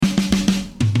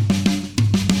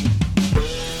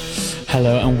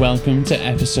Hello and welcome to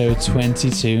episode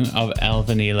 22 of El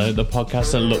Vanilo, the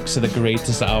podcast that looks at the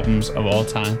greatest albums of all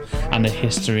time and the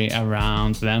history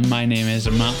around them. My name is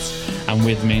Matt, and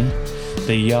with me,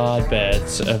 the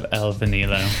Yardbirds of El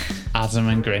Vanilo, Adam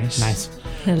and Grace. Nice.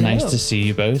 Hello. Nice to see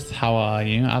you both. How are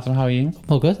you? Adam, how are you?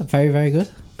 All good. Very, very good.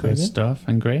 Good stuff.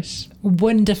 And Grace?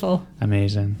 Wonderful.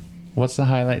 Amazing. What's the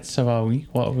highlights of our week?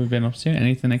 What have we been up to?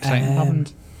 Anything exciting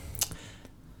happened?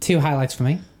 Two highlights for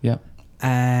me. Yep.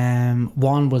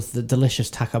 One was the delicious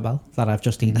Taco Bell that I've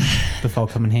just eaten before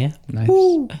coming here. Nice.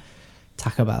 Woo.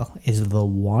 Taco Bell is the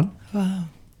one. Wow.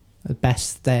 The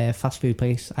best fast food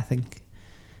place, I think,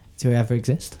 to ever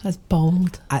exist. That's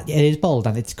bold. It is bold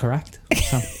and it's correct.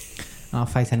 So I'll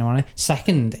fight anyone on it.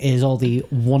 Second is all the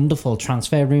wonderful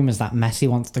transfer rumours that Messi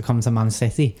wants to come to Man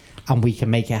City and we can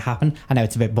make it happen. I know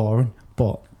it's a bit boring,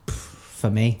 but for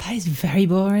me... That is very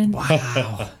boring.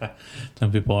 Wow.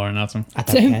 Don't be boring, Adam. I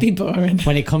don't care. Be boring.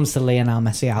 When it comes to Lionel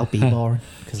Messi, I'll be boring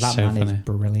because that So man is funny.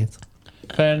 brilliant.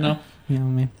 Fair enough. You know what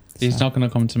I mean? He's So- not going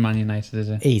to come to Man United, is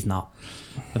he? He's not,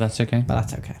 But that's okay. but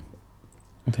that's okay.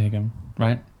 There you go.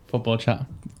 Right. Football chat.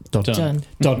 Done. Done.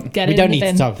 Done. Get We it don't in the need to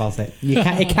bin. talk about it.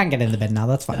 It can get in the bin now.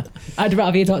 That's fine. I'd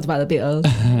rather you talked about the Beatles.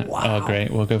 Oh, great.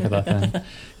 We'll go for that then.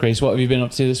 Grace, what have you been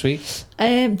up to this week?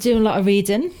 Doing a lot of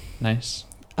reading, Nice.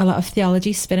 a lot of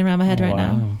theology spinning around my head right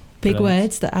now. Wow. Big Brilliant.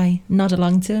 words that I nod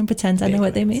along to and pretend I know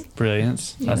what they mean.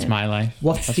 Brilliant. That's Yeah. my life.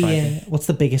 What's That's my what's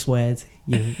the biggest word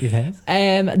you've heard?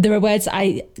 There are words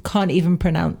I can't even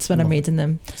pronounce when I'm reading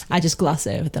them. I just gloss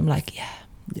over them like,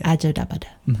 ajodabada.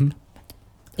 Mm-hmm.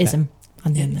 Ism.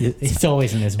 On the end there. It's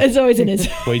always an ism. It's always an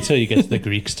ism. Wait till you get to the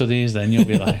Greek studies, then you'll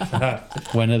be like,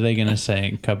 when are they going to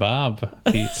say kebab,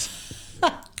 Pete?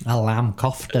 A lamb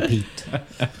kofta, Pete.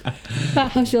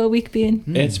 Matt, how's your week been?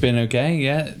 It's been okay,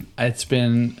 yeah. It's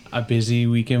been a busy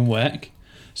week in work.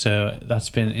 So that's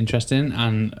been interesting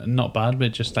and not bad,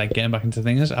 but just like getting back into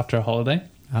things after a holiday.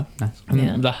 Oh, nice. And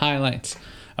Yeah. the highlight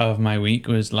of my week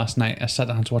was last night I sat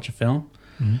down to watch a film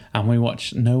and we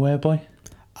watched Nowhere Boy.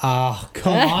 Oh,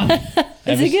 come on.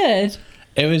 Is it good?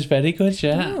 It was very good,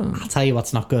 yeah. Oh. I'll tell you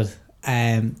what's not good.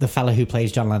 The fella who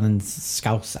plays John Lennon's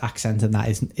Scouse accent and that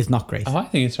is not great. Oh, I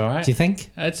think it's all right. Do you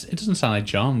think? It doesn't sound like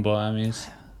John, but I mean, it's,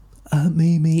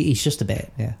 Me. He's just a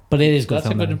bit, yeah. But it is good. that's a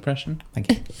film, good though. impression.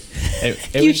 Thank you.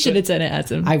 It You was should good. have done it,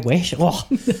 Adam. I wish. Oh,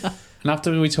 And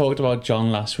after we talked about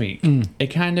John last week, it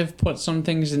kind of put some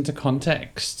things into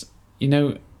context. You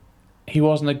know, he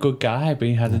wasn't a good guy, but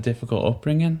he had a difficult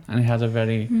upbringing and he had a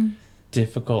very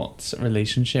difficult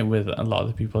relationship with a lot of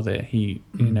the people that he,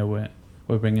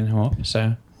 were bringing him up.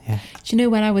 So, yeah. Do you know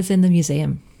when I was in the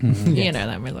museum? Mm-hmm. You know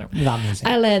that museum. That music.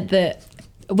 I learned that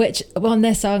one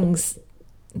their songs,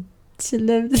 she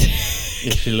loves,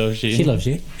 yeah, she loves you. She loves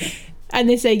you. and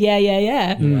they say yeah.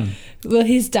 Yeah. Well,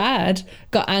 his dad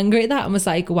got angry at that and was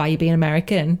like, "Why are you being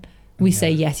American? We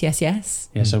say yes."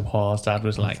 Yeah, so Paul's dad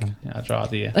was like, I'd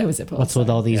rather you. That was it. Paul. What's with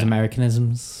all these Yeah.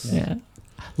 Americanisms? Yeah.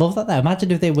 Love that though.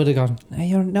 Imagine if they would have gone, hey,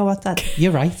 you know what, Dad?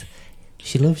 You're right.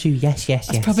 She loves you. Yes.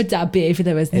 That's proper dad behaviour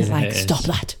though, isn't it? Isn't Like, it? stop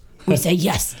that. We say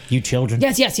yes. You children.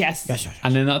 Yes. Yes.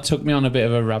 And then that took me on a bit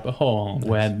of a rabbit hole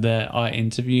where there are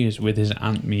interviews with his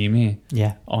Aunt Mimi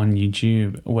Yeah. on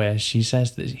YouTube where she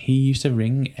says that he used to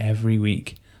ring every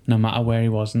week, no matter where he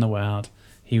was in the world.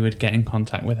 He would get in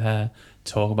contact with her,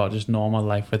 talk about just normal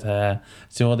life with her,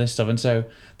 do all this stuff. And so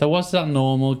there was that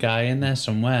normal guy in there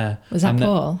somewhere. Was that And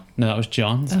Paul? No, that was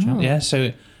John. Oh. Yeah,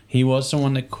 so he was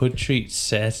someone that could treat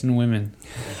certain women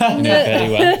very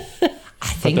well. I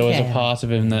But think there was a part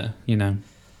of him that,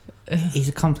 he's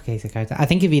a complicated character. I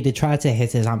think if he'd have tried to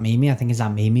hit his Aunt Mimi, I think his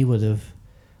Aunt Mimi would have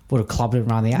clobbered him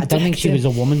around the eye. I don't think she was a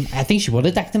woman. I think she would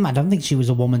have decked him. I don't think she was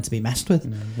a woman to be messed with.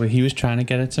 well, he was trying to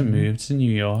get her to move to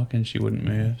New York and she wouldn't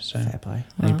move. So Fair play.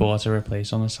 and he bought her a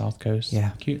place on the south coast.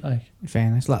 Yeah. Cute, like. Very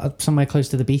nice. Like, somewhere close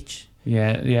to the beach.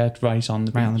 Yeah, right on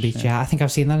the beach. Right on the beach. Yeah, I think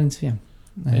I've seen that interview.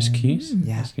 It's cute.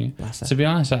 Yeah. It's cute. Bless her. To be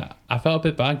honest, I felt a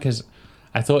bit bad because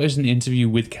I thought it was an interview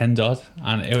with Ken Dodd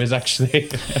and it was actually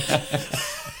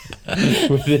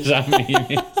with his Aunt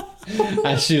Mimi.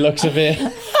 And she looks a bit...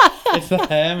 It's the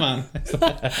hair, man.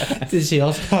 Did she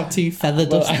also have two feather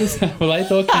dusters? Well, I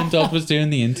thought Ken Dodd was doing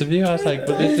the interview. I was like,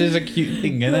 but this is a cute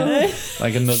thing, isn't it?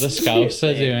 Like another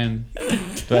Scouser doing...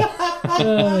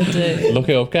 Oh, dear. Look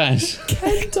it up, guys.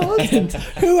 Ken Dodd.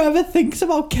 Whoever thinks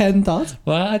about Ken Dodd?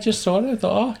 Well, I just saw it. I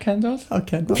thought, oh, Ken Dodd. Oh,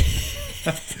 Ken Dodd.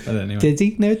 But anyway. Did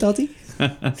he? No, Doddy?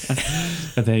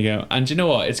 But there you go. And do you know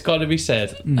what? It's got to be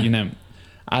said,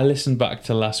 I listened back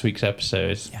to last week's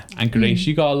episode, and Grace,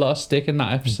 you got a lot of stick in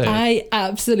that episode. I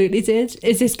absolutely did.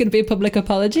 Is this going to be a public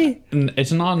apology?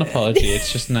 It's not an apology.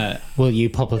 It's just Will you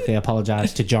publicly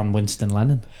apologise to John Winston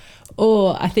Lennon?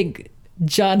 Or I think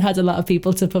John had a lot of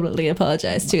people to publicly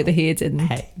apologise to that he didn't.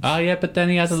 Hey, Oh yeah, but then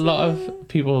he had a lot of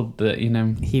people that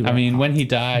I mean, when he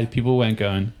died, people weren't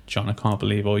going, John, I can't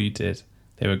believe all you did.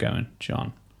 They were going,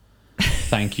 John,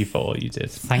 thank you for all you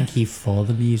did. thank you for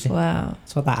the music. Wow.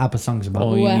 That's what that ABBA song's about.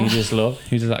 All you Wow. need is love.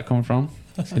 Who does that come from?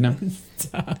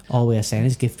 All we are saying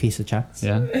is give peace a chance.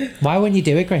 Yeah. Why wouldn't you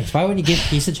do it, Grace? Why wouldn't you give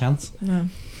peace a chance? No.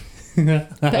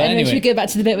 But anyway, should we go back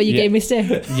to the bit where you Yeah. gave me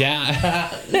stick? Yeah.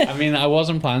 I mean, I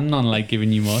wasn't planning on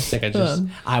giving you more stick.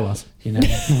 I was.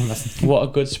 What a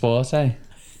good sport, eh?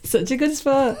 Such a good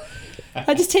sport.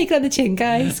 I just take it on the chin,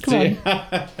 guys. Come on.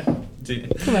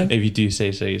 Come on. If you do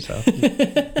say so yourself.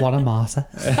 What a martyr.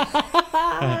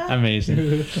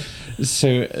 Amazing.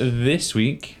 So this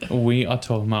week we are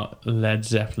talking about Led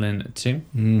Zeppelin 2,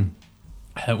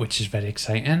 which is very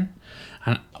exciting.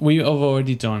 And we have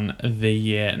already done the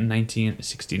year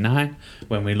 1969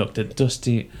 when we looked at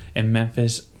Dusty in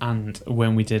Memphis and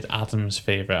when we did Adam's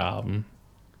favourite album,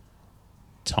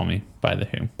 Tommy by The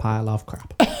Who. Pile of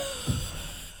crap.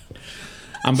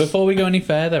 And before we go any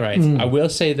further, right, I will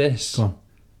say this. Go on.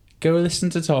 Go listen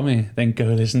to Tommy, then go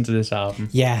listen to this album.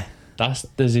 Yeah.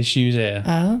 There's issues here.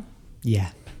 Oh.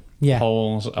 Yeah. Yeah.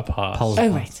 Poles apart. Poles Oh,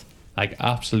 apart. right. Like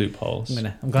absolute poles.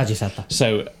 I'm glad you said that.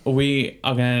 So we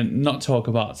are going to not talk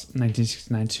about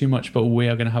 1969 too much, but we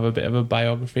are going to have a bit of a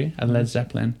biography, a Led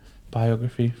Zeppelin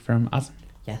biography from Adam.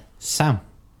 Yeah. So,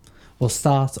 we'll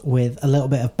start with a little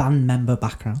bit of band member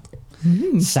background.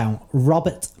 So,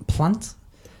 Robert Plant,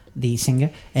 the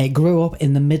singer, grew up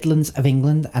in the Midlands of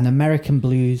England, and American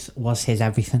blues was his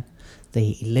everything.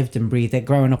 He lived and breathed it.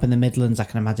 Growing up in the Midlands, I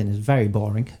can imagine, is very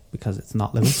boring because it's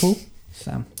not Liverpool.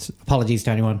 So, apologies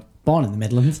to anyone born in the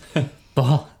Midlands,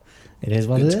 but it is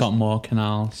what it is. It's got more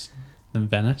canals than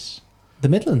Venice. The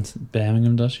Midlands?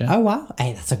 Birmingham does, yeah. Oh, wow.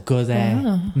 Hey, that's a good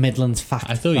Midlands fact.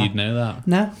 I thought you'd know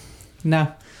that.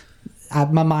 No.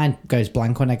 My mind goes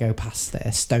blank when I go past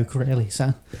Stoke, really.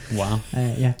 So, Wow.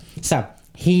 yeah. So,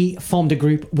 he formed a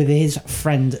group with his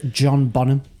friend John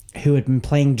Bonham, who had been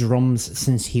playing drums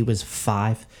since he was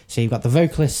 5. So you've got the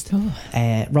vocalist,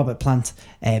 Robert Plant,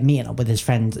 meeting up with his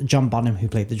friend John Bonham, who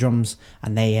played the drums,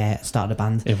 and they started a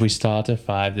band. If we start at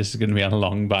 5, this is going to be a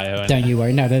long bio. Don't you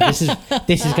worry. No, this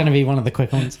is going to be one of the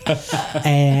quick ones.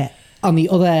 On the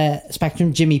other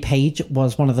spectrum, Jimmy Page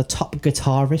was one of the top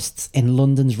guitarists in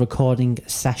London's recording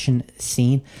session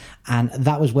scene, and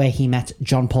that was where he met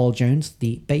John Paul Jones,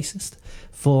 the bassist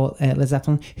for Led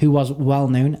Zeppelin, who was well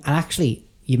known. And actually,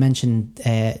 you mentioned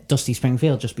Dusty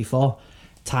Springfield just before,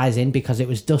 ties in because it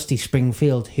was Dusty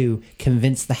Springfield who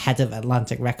convinced the head of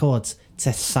Atlantic Records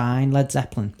to sign Led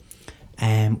Zeppelin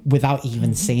without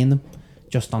even seeing them,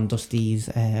 just on Dusty's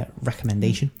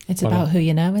recommendation. It's about who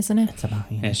you know, isn't it? It's about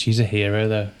him. Yeah, she's a hero,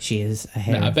 though. She is a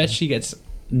hero. No, I bet she gets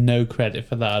no credit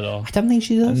for that at all. I don't think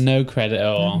she does. No credit at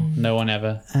all. No one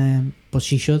ever. But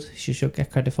she should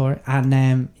get credit for it. And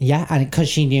and because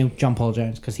she knew John Paul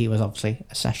Jones, because he was obviously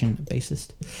a session bassist.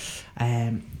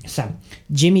 So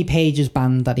Jimmy Page's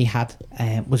band that he had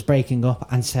was breaking up,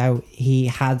 and so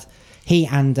he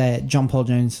and John Paul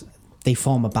Jones, they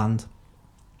form a band.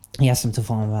 He asked them to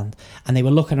form a band, and they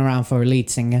were looking around for a lead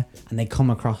singer, and they come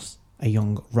across a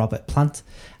young Robert Plant,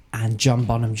 and John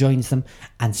Bonham joins them,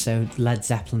 and so Led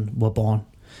Zeppelin were born.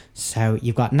 So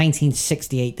you've got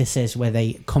 1968, this is where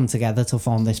they come together to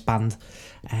form this band.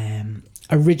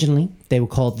 Originally, they were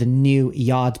called the New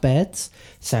Yardbirds.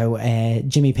 So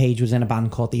Jimmy Page was in a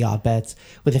band called the Yardbirds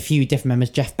with a few different members.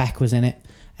 Jeff Beck was in it,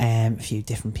 a few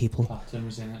different people.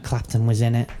 Clapton was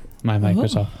in it. My mic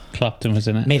was off. Clapton was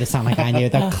in it. Made it sound like I knew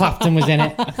that Clapton was in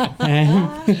it.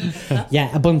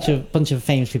 Yeah, a bunch of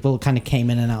famous people kind of came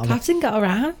in and out of Clapton got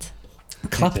around.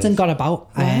 Clapton got about.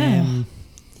 Wow.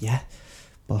 Yeah.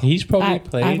 He's probably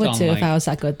played I would on too if I was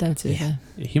that good, though, too. Yeah.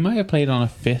 He might have played on a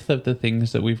fifth of the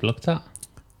things that we've looked at.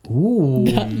 Ooh.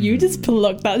 You just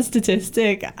plucked that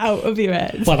statistic out of your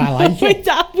head. But I like it.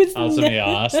 That was Out of my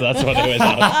arse. That's what it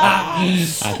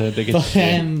was. I don't think it's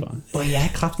shit. But yeah,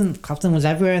 Clapton was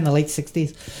everywhere in the late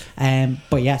 60s.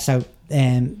 But yeah, so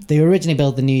they originally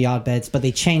built the New Yardbirds, but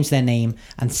they changed their name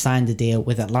and signed a deal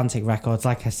with Atlantic Records.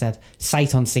 Like I said,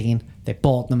 sight unseen. They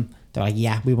bought them. They're like,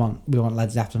 yeah, we want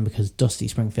Led Zeppelin because Dusty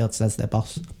Springfield says they're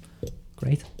boss.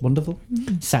 Great, wonderful.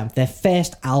 So their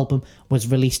first album was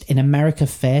released in America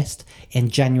first in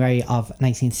January of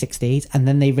 1968, and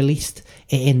then they released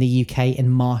it in the UK in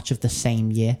March of the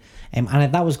same year. And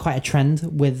that was quite a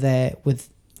trend with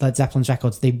Led Zeppelin's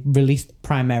records. They released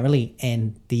primarily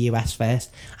in the US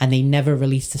first, and they never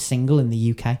released a single in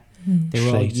the UK. They were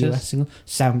all Traitors. US singles.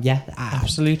 So yeah,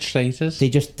 Absolute traitors. they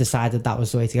just decided that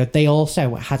was the way to go. They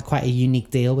also had quite a unique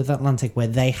deal with Atlantic where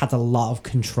they had a lot of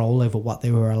control over what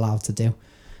they were allowed to do,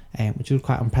 which was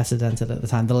quite unprecedented at the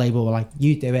time. The label were like,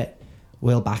 you do it,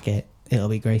 we'll back it, it'll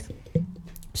be great.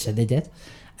 So they did.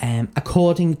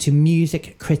 According to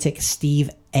music critic Steve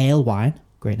Aylwine,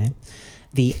 great name,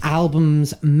 the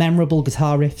album's memorable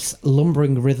guitar riffs,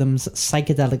 lumbering rhythms,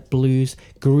 psychedelic blues,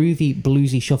 groovy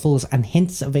bluesy shuffles, and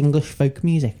hints of English folk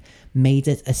music made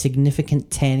it a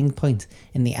significant turning point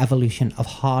in the evolution of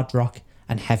hard rock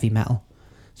and heavy metal.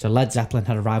 So Led Zeppelin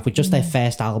had arrived with just their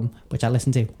first album, which I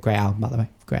listened to. Great album, by the way.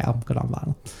 Great album, good on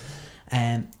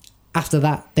vinyl. After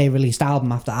that, they released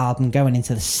album after album going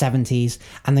into the 70s,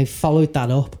 and they followed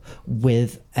that up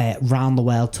with round the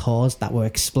world tours that were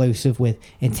explosive with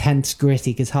intense,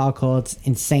 gritty guitar chords,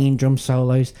 insane drum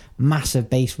solos, massive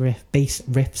bass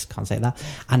riffs, can't say that,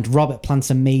 and Robert Plant's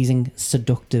amazing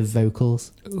seductive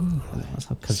vocals. Ooh,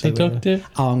 'Cause seductive?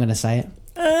 I'm going to say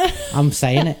it. I'm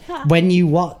saying it. When you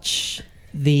watch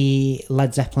the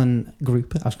Led Zeppelin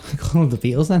group, I was going to call them the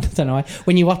Beatles then, I don't know why.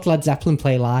 When you watch Led Zeppelin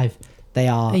play live, they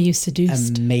are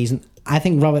seduced? Amazing. I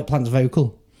think Robert Plant's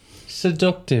vocal.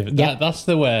 Seductive. Yeah. That's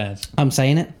the word. I'm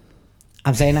saying it,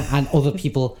 and other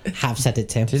people have said it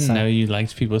too. Didn't know you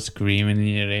liked people screaming in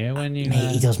your ear when you...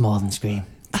 Mate, he does more than scream.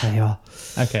 There you are.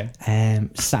 Okay.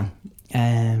 Sam.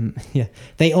 Yeah.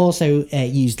 They also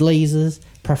used lasers,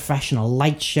 professional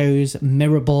light shows,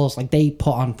 mirror balls. Like they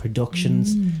put on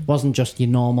productions. Wasn't just your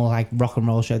normal like rock and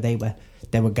roll show. They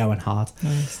were going hard.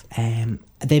 Nice.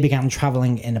 They began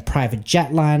traveling in a private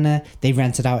jetliner. They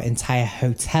rented out entire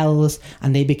hotels,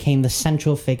 and they became the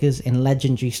central figures in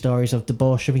legendary stories of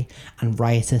debauchery and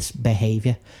riotous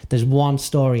behaviour. There's one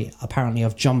story apparently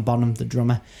of John Bonham, the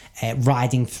drummer,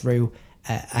 riding through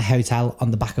a hotel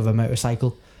on the back of a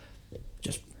motorcycle.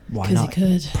 Just why not? He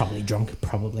could. Probably drunk,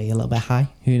 probably a little bit high.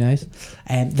 Who knows?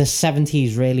 The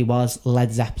 70s really was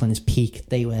Led Zeppelin's peak.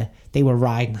 They were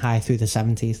riding high through the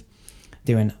 70s.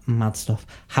 Doing mad stuff.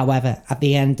 However, at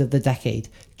the end of the decade,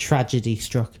 tragedy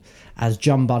struck as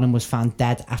John Bonham was found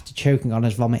dead after choking on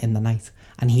his vomit in the night,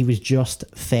 and he was just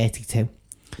 32.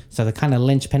 So the kind of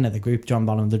linchpin of the group, John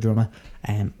Bonham, the drummer,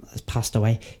 has passed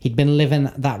away. He'd been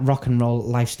living that rock and roll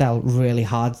lifestyle really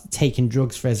hard, taking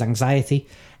drugs for his anxiety,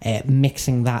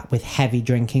 mixing that with heavy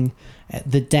drinking.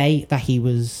 The day that he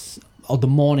was, or the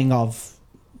morning of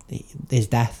his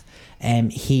death,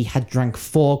 he had drank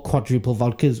 4 quadruple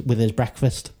vodkas with his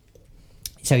breakfast.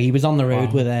 So he was on the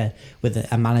road with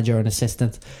a manager and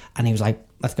assistant, and he was like,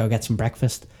 let's go get some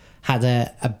breakfast. Had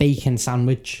a bacon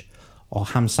sandwich or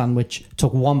ham sandwich,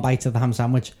 took 1 bite of the ham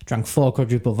sandwich, drank 4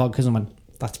 quadruple vodkas and went,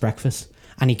 that's breakfast.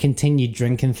 And he continued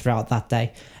drinking throughout that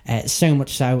day, so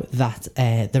much so that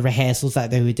the rehearsals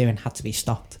that they were doing had to be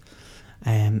stopped.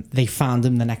 They found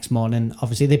him the next morning.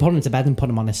 Obviously, they put him to bed and put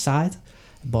him on his side,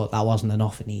 but that wasn't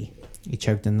enough, and he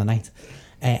choked in the night.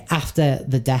 After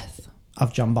the death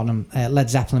of John Bonham, Led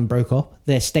Zeppelin broke up.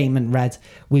 Their statement read,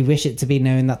 "We wish it to be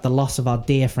known that the loss of our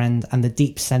dear friend and the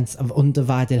deep sense of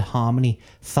undivided harmony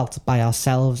felt by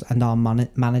ourselves and our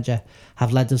manager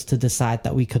have led us to decide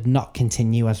that we could not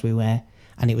continue as we were,"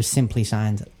 and it was simply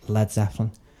signed Led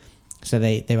Zeppelin. So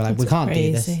they were like, we can't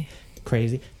do this.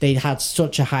 Crazy. They had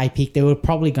such a high peak. They were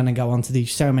probably going to go on to do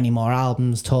so many more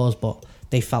albums, tours, but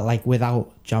they felt like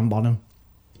without John Bonham,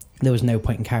 there was no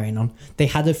point in carrying on. They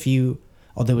had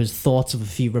there was thoughts of a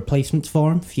few replacements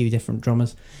for him, a few different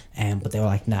drummers, but they were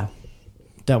like, no,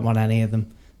 don't want any of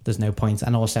them. There's no point.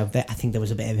 And also, I think there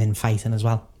was a bit of infighting as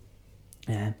well.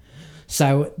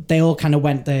 So they all kind of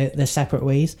went their separate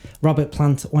ways. Robert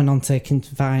Plant went on to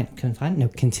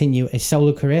continue a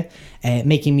solo career,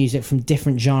 making music from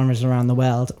different genres around the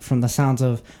world, from the sounds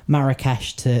of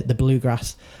Marrakesh to the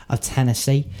bluegrass of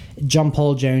Tennessee. John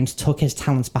Paul Jones took his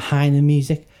talents behind the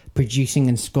music, producing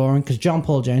and scoring, because John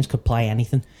Paul Jones could play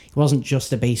anything. He wasn't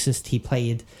just a bassist. He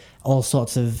played all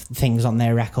sorts of things on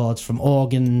their records, from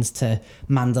organs to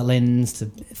mandolins to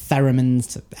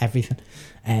theremins to everything.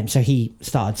 So he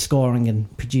started scoring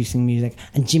and producing music.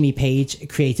 And Jimmy Page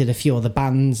created a few other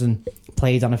bands and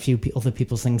played on a few other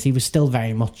people's things. He was still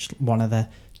very much one of the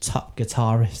top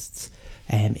guitarists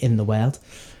in the world.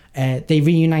 They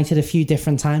reunited a few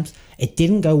different times. It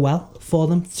didn't go well for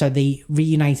them, so they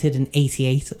reunited in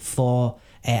 '88 for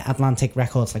Atlantic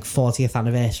Records' 40th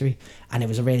anniversary, and it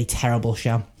was a really terrible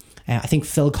show. I think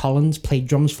Phil Collins played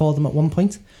drums for them at one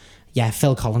point. Yeah,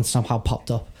 Phil Collins somehow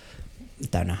popped up.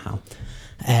 Don't know how.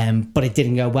 But it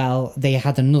didn't go well. They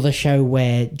had another show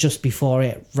where just before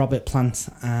it, Robert Plant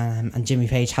and Jimmy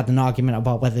Page had an argument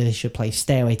about whether they should play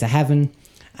Stairway to Heaven,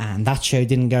 and that show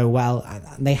didn't go well.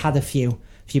 And they had a few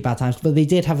few bad times, but they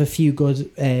did have a few good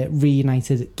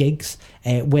reunited gigs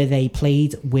where they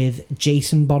played with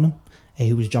Jason Bonham,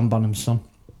 who was John Bonham's son.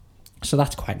 So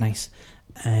that's quite nice.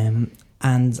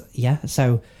 And yeah,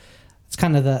 so it's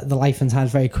kind of the life and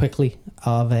times very quickly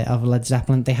of Led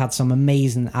Zeppelin. They had some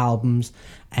amazing albums,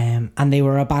 and they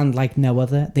were a band like no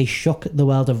other. They shook the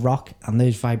world of rock, and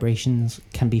those vibrations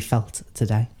can be felt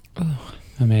today. Oh,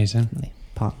 amazing.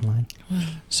 Parting line.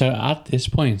 So at this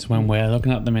point, when we're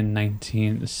looking at them in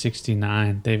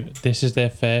 1969, this is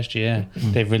their first year.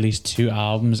 They've released 2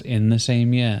 albums in the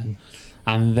same year,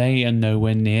 and they are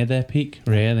nowhere near their peak,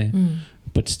 really,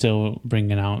 but still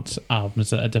bringing out albums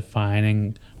that are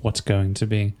defining what's going to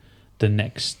be the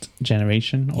next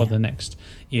generation or the next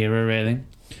era, really.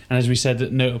 And as we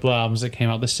said, notable albums that came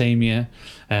out the same year: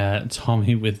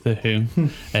 Tommy with The Who,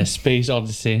 Space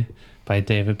Odyssey by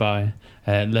David Bowie,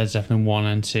 Led Zeppelin 1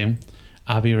 and 2,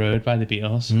 Abbey Road by the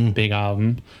Beatles, big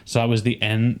album. So that was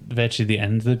virtually the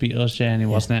end of the Beatles journey,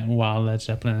 wasn't it? While Led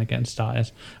Zeppelin are getting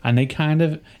started, and it kind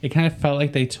of felt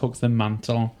like they took the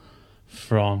mantle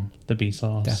from the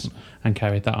Beatles and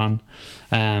carried that on.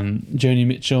 Joni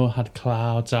Mitchell had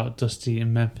Clouds out. Dusty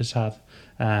in Memphis had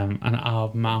an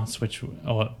album out,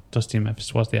 Dusty in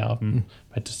Memphis was the album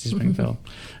by Dusty Springfield.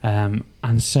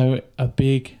 And so a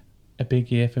big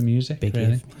year for music,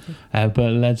 really. But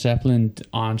Led Zeppelin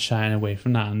aren't shying away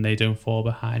from that, and they don't fall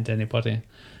behind anybody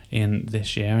in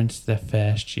this year. And it's their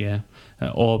first year,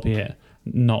 albeit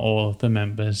not all of the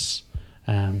members,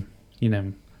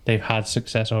 they've had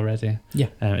success already. Yeah.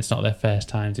 It's not their first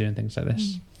time doing things like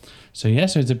this. So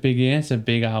it's a big year. It's a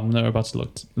big album that we're about to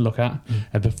look at.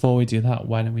 Before we do that,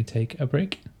 why don't we take a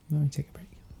break?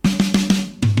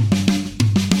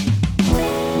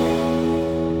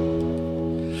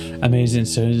 Amazing.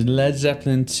 So Led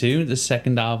Zeppelin 2, the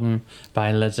second album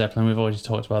by Led Zeppelin. We've already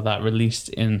talked about that. Released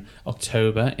in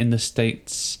October in the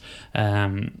States.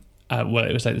 It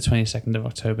was like the 22nd of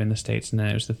October in the States, and then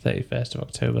it was the 31st of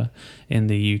October in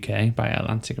the UK by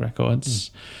Atlantic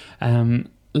Records.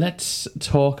 Let's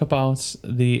talk about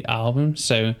the album.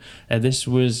 So this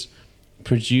was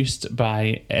produced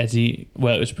by it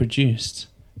was produced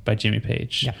by Jimmy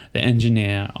Page. Yeah. The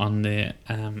engineer on the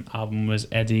album was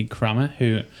Eddie Kramer,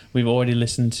 who we've already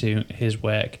listened to his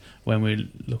work when we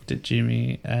looked at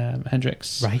Jimi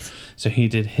Hendrix. Right. So he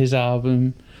did his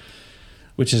album,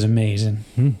 which is amazing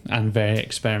and very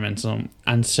experimental.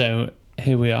 And so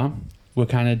here we are. We're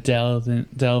kind of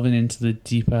delving into the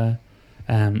deeper...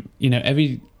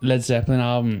 every Led Zeppelin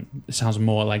album sounds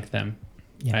more like them.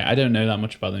 Yeah. I don't know that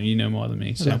much about them. You know more than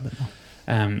me. So,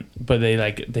 but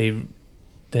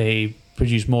they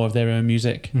produce more of their own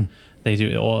music. They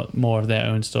do more of their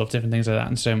own stuff, different things like that.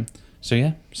 And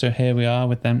so here we are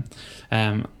with them.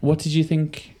 What did you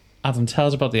think, Adam? Tell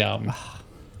us about the album.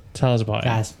 Tell us about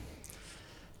it.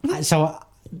 So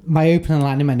my opening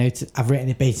line in my notes, I've written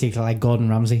it basically like Gordon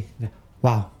Ramsay.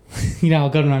 Wow.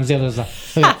 Gordon Ramsay was like,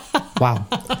 wow.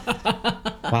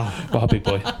 Wow, big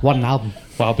boy. What an album.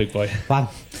 Wow, big boy. Wow.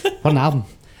 What an album.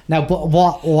 No, but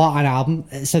what an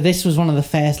album. So this was one of the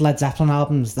first Led Zeppelin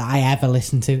albums that I ever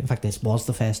listened to. In fact, this was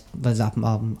the first Led Zeppelin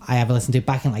album I ever listened to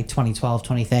back in like 2012,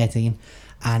 2013.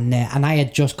 And I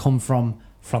had just come from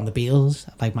the Beatles,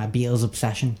 like my Beatles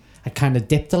obsession. I kind of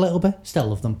dipped a little bit. Still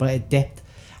love them, but it dipped.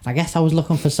 I guess I was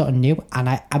looking for something new, and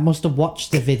I must have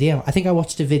watched the video. I think I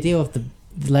watched a video of the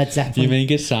Led Zeppelin. You make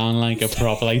it sound like a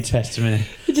proper testimony.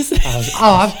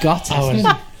 I've got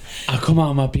testimony. I come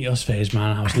out of my Beatles phase,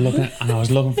 man. I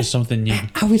was looking for something new.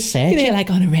 I was searching.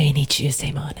 Like on a rainy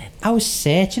Tuesday morning. I was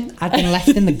searching. I'd been left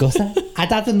in the gutter.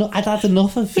 I'd had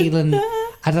enough of feeling.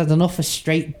 I'd had enough of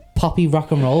straight poppy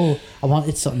rock and roll. I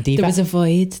wanted something deeper. There was a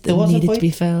void that needed to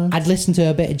be filled. I'd listened to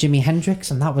a bit of Jimi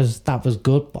Hendrix, and that was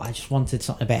good, but I just wanted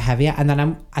something a bit heavier. And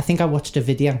then I think I watched a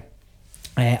video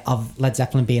of Led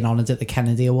Zeppelin being honoured at the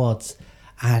Kennedy Awards,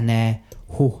 and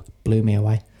blew me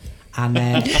away.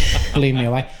 Blew me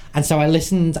away. And so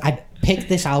I picked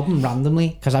this album randomly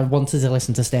because I wanted to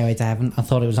listen to Stairway to Heaven. I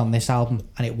thought it was on this album,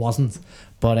 and it wasn't.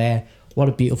 But what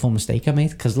a beautiful mistake I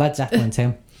made, because Led Zeppelin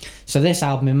too. So this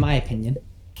album, in my opinion,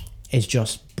 is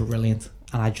just brilliant,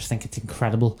 and I just think it's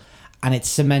incredible. And it's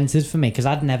cemented for me, because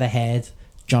I'd never heard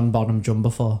John Bonham drum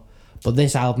before. But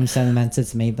this album cemented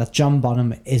to me that John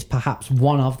Bonham is perhaps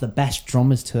one of the best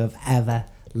drummers to have ever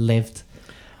lived.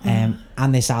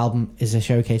 And this album is a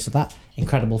showcase of that.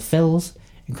 Incredible fills,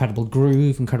 incredible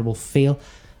groove, incredible feel.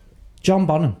 John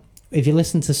Bonham, if you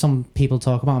listen to some people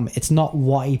talk about him, it's not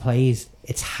what he plays,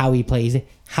 it's how he plays it,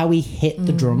 how he hit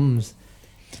the drums.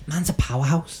 Man's a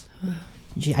powerhouse.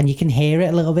 And you can hear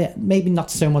it a little bit, maybe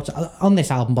not so much on this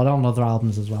album, but on other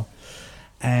albums as well.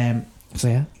 So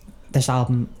yeah, this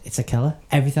album, it's a killer.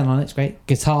 Everything on it's great.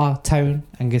 Guitar tone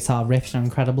and guitar riffs are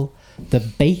incredible. The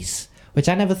bass, which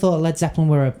I never thought Led Zeppelin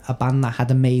were a band that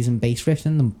had amazing bass riffs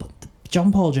in them, but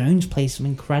John Paul Jones plays some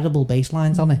incredible bass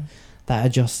lines on it that are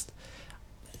just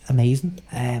amazing.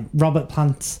 Robert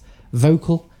Plant's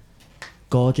vocal,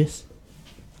 gorgeous.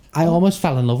 I almost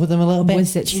fell in love with him a little bit.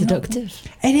 Was it seductive?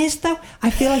 It is though. I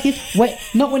feel like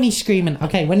not when he's screaming.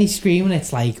 Okay, when he's screaming,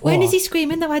 it's like. When is he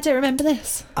screaming though? I don't remember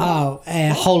this.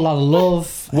 A whole lot of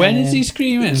love. When is he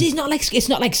screaming? It's not like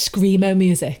screamo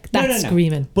music. That's No.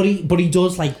 screaming. But he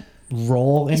does like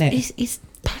raw in it. He's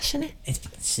passionate. It's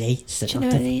seductive, Do you know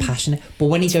what I mean? passionate. But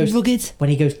when he goes rugged, when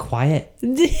he goes quiet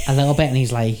a little bit, and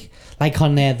he's like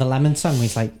on the Lemon song,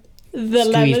 he's like.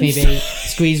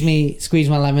 Squeeze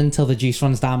my lemon till the juice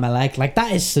runs down my leg. Like,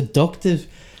 that is seductive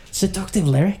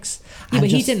lyrics. Yeah, but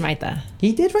he didn't write that.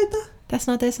 He did write that. That's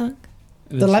not their song.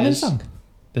 The Lemon song.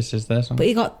 This is their song. But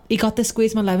he got the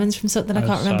Squeeze My Lemons from something I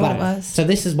can't remember what it was. So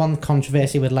this is one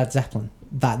controversy with Led Zeppelin,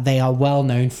 that they are well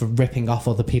known for ripping off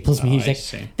other people's music.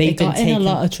 They got in a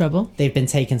lot of trouble. They've been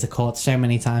taken to court so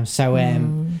many times. So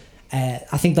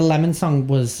I think the Lemon song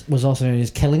was also known as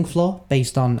Killing Floor,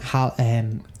 based on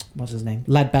what's his name?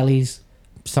 Lead Belly's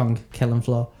song Killing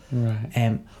Floor.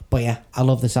 Right. But yeah, I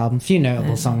love this album. Few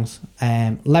notable songs.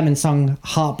 Lemon song,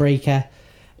 Heartbreaker.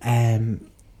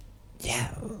 Bring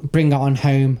It On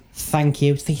Home. Thank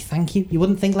You. Thank You. You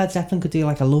wouldn't think Led Zeppelin could do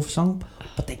like a love song,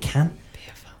 but they can.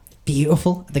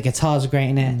 Beautiful. The guitars are great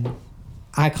in it.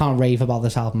 I can't rave about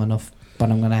this album enough,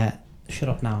 but I'm gonna shut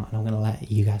up now and I'm gonna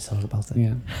let you guys talk about it.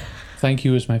 Yeah. Thank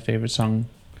You was my favourite song,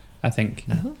 I think.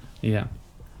 Oh. Yeah.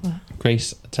 Wow.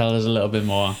 Grace, tell us a little bit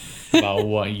more about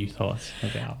what you thought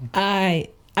of the album. I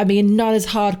mean, not as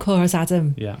hardcore as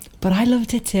Adam. Yeah. But I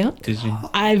loved it too. Did you?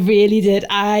 I really did.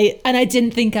 I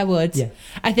didn't think I would. Yeah.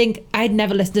 I think I'd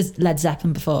never listened to Led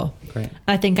Zeppelin before. Great.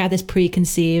 I think I had this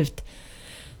preconceived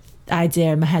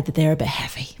idea in my head that they're a bit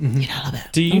heavy. Mm-hmm. You know, a bit.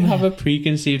 Do you have a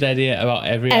preconceived idea about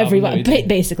everyone? album?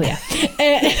 Basically, yeah.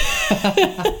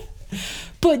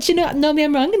 But you know me,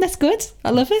 I'm wrong, and that's good. I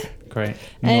love it. Great.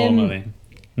 Normally.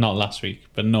 Not last week,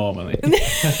 but normally.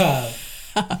 Let's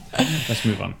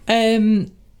move on.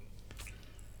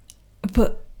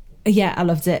 But yeah, I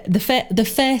loved it. The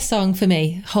first song for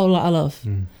me, Whole Lot of Love,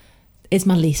 is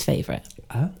my least favourite.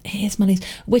 Oh. It is my least,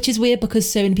 which is weird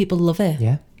because so many people love it.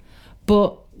 Yeah.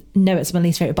 But no, it's my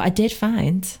least favourite. But I did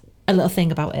find a little thing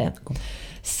about it. Cool.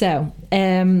 So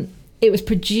it was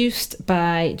produced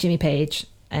by Jimmy Page,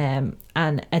 and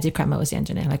Eddie Kramer was the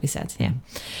engineer, like we said. Yeah.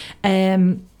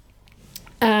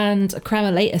 And Kramer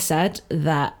later said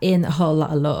that in A Whole Lot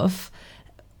of Love,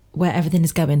 where everything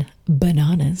is going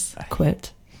bananas,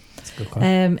 quote, That's a good quote.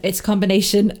 it's a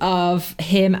combination of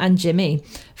him and Jimmy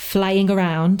flying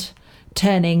around,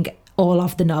 turning all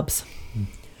of the knobs.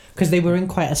 Because they were in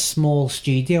quite a small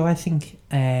studio, I think,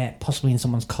 possibly in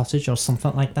someone's cottage or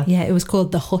something like that. Yeah, it was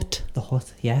called The Hut. The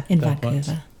Hut, yeah. In The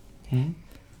Vancouver. Hut. Yeah.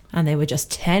 And they were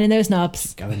just turning those knobs,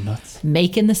 Just going nuts.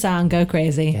 making the sound go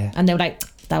crazy. Yeah. And they were like,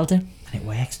 that'll do. And it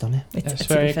works, doesn't it? It's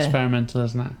very experimental,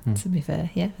 isn't it? To be fair,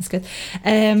 yeah, it's good.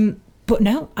 But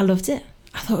no, I loved it.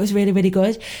 I thought it was really, really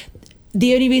good.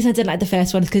 The only reason I didn't like the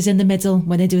first one is because in the middle,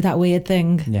 when they do that weird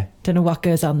thing, Yeah. don't know what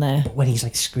goes on there. But when he's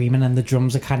like screaming and the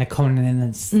drums are kind of coming in and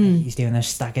it's like he's doing those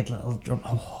staggered little drum.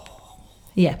 Oh.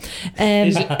 Yeah.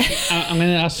 I'm going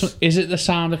to ask, is it the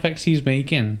sound effects he's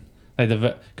making? Like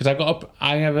because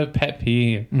I have a pet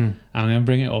peeve. I'm going to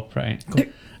bring it up, right?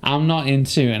 I'm not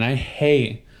into, and I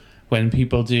hate when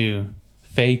people do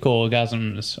fake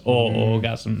orgasms or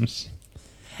orgasms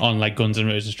on like Guns N'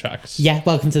 Roses tracks. Yeah,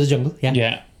 Welcome to the Jungle. Yeah.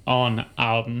 Yeah, on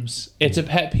albums. It's a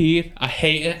pet peeve. I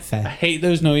hate it. Fair. I hate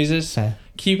those noises. Fair.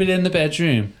 Keep it in the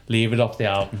bedroom. Leave it off the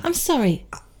album. I'm sorry.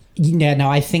 Yeah, no,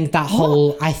 I think that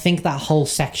whole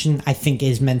section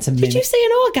is meant to mimic. Did you say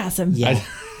an orgasm? Yeah.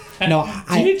 No,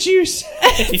 Did you say?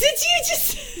 Did you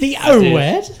just... the O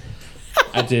word?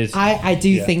 I did. I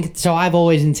do think so. I've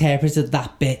always interpreted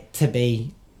that bit to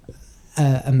be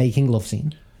a making love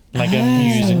scene, Like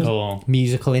a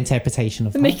musical interpretation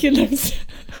of that. Making love.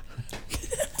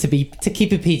 To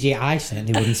keep it PG, I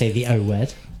certainly wouldn't say the O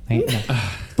word. Right?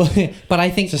 No. But I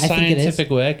think It's a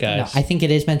scientific word, guys. No, I think it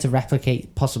is meant to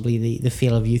replicate possibly the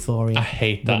feel of euphoria. I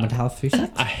hate one would that. have through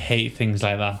sex. I hate things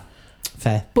like that.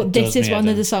 Fair. But this is one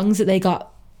of the songs that they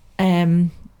got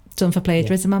done for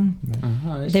plagiarism on.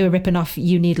 Oh, They were ripping off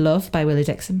You Need Love by Willie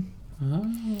Dixon.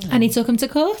 And he took him to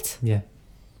court. Yeah.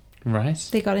 Right.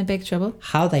 They got in big trouble.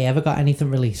 How they ever got anything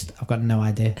released, I've got no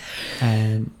idea.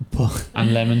 But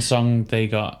And Lemon Song,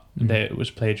 it was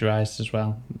plagiarised as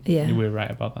well. Yeah. You were right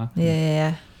about that.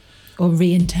 Yeah. or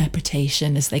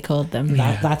reinterpretation, as they called them.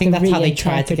 I think The that's how they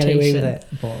tried to get away with it.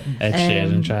 But Ed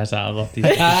Sheeran tries out a lot these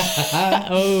days.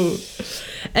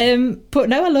 But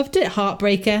no, I loved it.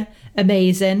 Heartbreaker,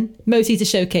 amazing. Mostly to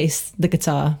showcase the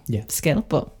guitar skill,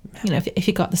 but you know, if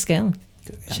you got the skill,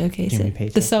 showcase Jimmy it.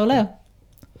 Page, The solo,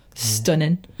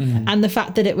 stunning, and the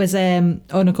fact that it was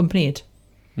unaccompanied,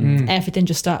 everything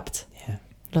just stopped. Yeah,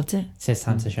 loved it. It's his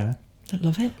time to shine. I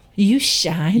love it. You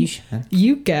shine. You shine.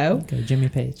 You go. Go Jimmy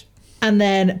Page. And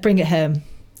then Bring It Home.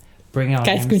 Bring it on.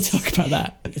 Guys, can we talk about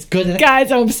that? It's good, isn't it?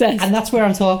 Guys, I'm obsessed. And that's where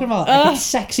I'm talking about. Like, it's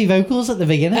sexy vocals at the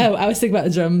beginning. Oh, I was thinking about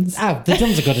the drums. Oh, the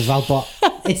drums are good as well, but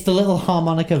it's the little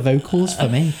harmonica vocals for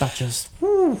me that just...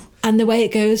 And the way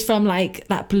it goes from like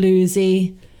that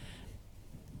bluesy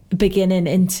beginning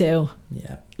into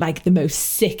like the most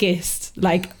sickest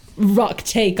like rock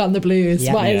take on the blues.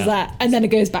 Yeah. What is that? And then it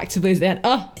goes back to blues at the end.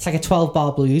 Oh, It's like a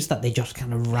 12-bar blues that they just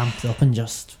kind of ramped up and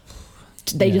just...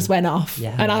 they just went off.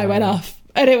 Yeah. And I went off.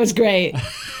 And it was great.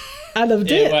 I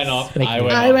loved it. It went off. Like,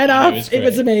 I went off. It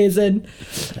was great. amazing.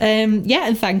 Yeah,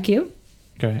 and thank you.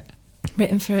 Great.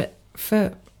 Written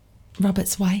for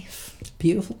Robert's wife.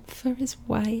 Beautiful. For his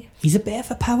wife. He's a bit of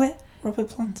a poet, Robert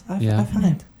Plant. Yeah. I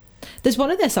find. There's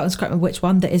one of their songs, can't remember which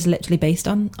one, that is literally based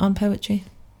on poetry.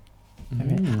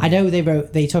 I know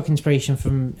they took inspiration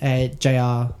from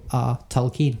J.R.R.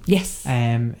 Tolkien. Yes.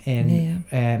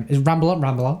 Is Ramble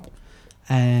On.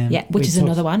 Which is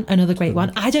another great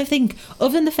one. I don't think,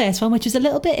 other than the first one, which was a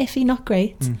little bit iffy, not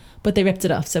great, but they ripped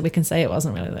it off, so we can say it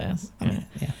wasn't really theirs.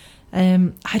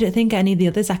 I don't think any of the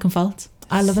others I can fault.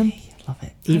 I love them. Love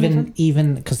it.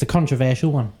 Even because the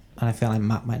controversial one, and I feel like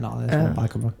Matt might not have this one, but I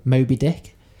could remember, Moby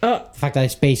Dick. The fact that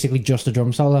it's basically just a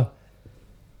drum solo.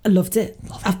 I loved it.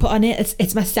 I've put on it.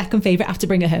 It's my second favourite after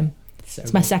Bring It Home.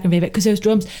 It's my second favourite because those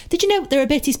drums. Did you know there are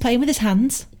bits he's playing with his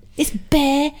hands? It's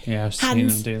bare Yeah, I've hands. seen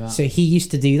him do that. So he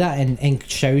used to do that in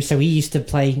shows. So he used to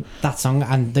play that song,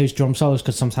 and those drum solos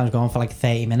could sometimes go on for like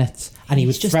 30 minutes. And he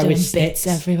would just throw doing his bits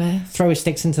sticks everywhere. Throw his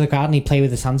sticks into the crowd, and he'd play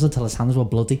with his hands until his hands were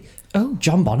bloody. Oh,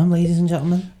 John Bonham, ladies and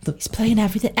gentlemen. he's playing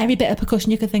everything, every bit of percussion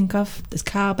you could think of. There's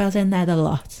cowbells in there, the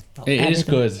lot. It is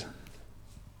good.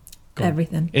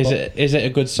 Everything. Is it a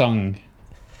good song?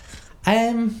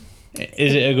 Is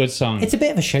it a good song? It's a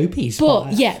bit of a showpiece.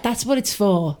 But yeah, that's what it's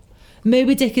for.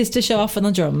 Moby Dick is to show off on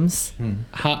the drums.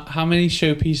 How many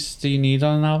showpieces do you need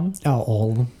on an album? Oh,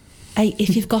 all of them. Hey,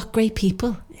 if you've got great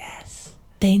people,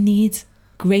 they need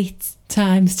great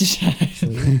times to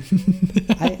shine.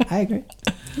 I agree.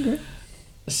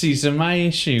 See, so my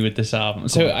issue with this album.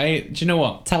 So do you know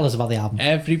what? Tell us about the album.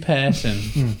 Every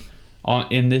person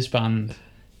in this band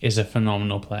is a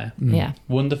phenomenal player. Yeah.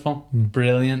 Wonderful,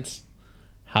 brilliant.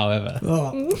 However,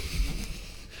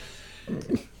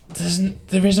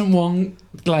 there isn't one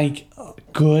like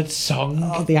good song.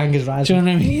 Oh, the anger's Do rising. you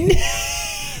know what I mean?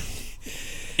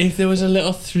 If there was a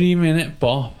little 3-minute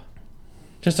bop,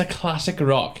 just a classic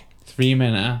rock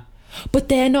 3-minute. But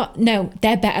they're not. No,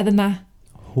 they're better than that.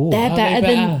 Ooh. They're Are better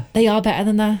they than. better? They are better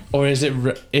than that. Or is it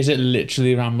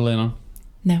literally rambling on?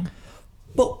 No.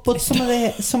 But some of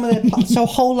the so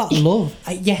Whole Lot of Love,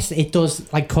 yes, it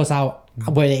does like cut out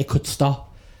where it could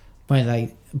stop,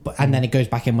 and then it goes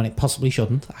back in when it possibly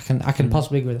shouldn't. I can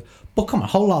possibly agree with it. But come on,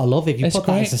 Whole Lot of Love, if you It's put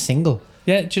that great. as a single,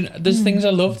 Yeah, do you know, there's things I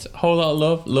loved. Whole Lot of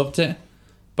Love, loved it.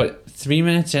 But 3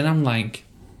 minutes in, I'm like,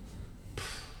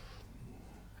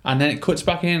 and then it cuts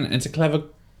back in. It's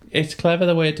clever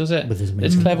the way it does it. With his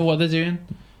It's clever what they're doing,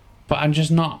 but I'm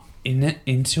just not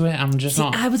into it. I'm just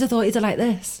not. I would have thought it'd like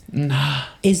this. Nah.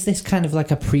 is this kind of like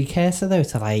a precursor though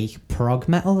to like prog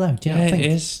metal though? Do you Yeah, not think?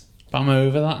 it is. But I'm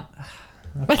over that.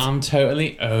 I'm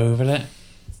totally over it.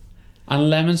 And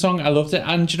Lemon Song, I loved it.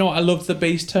 And do you know what? I loved the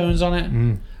bass tones on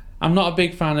it. I'm not a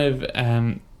big fan of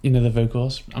the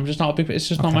vocals. I'm just not a big. It's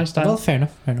just not my style. Well, fair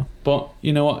enough. But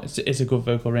you know what? It's a good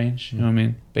vocal range. You know what I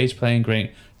mean? Bass playing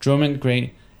great, drumming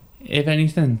great. If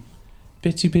anything, a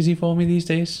bit too busy for me these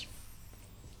days.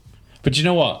 But you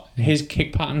know what? His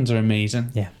kick patterns are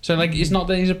amazing. Yeah. So like, it's not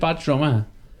that he's a bad drummer.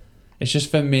 It's just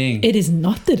for me. It is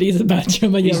not that he's a bad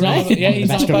drummer. You're He's right. not- yeah, he's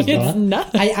not a bad It's drummer.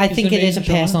 not. I think an it is a amazing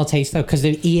drummer. personal taste though, because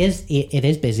it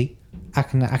is busy. I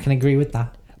can agree with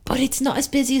that. But it's not as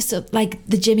busy as like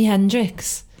the Jimi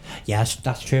Hendrix. Yes,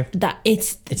 that's true. That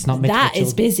it's not Mitch that Mitchell.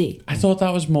 is busy. I thought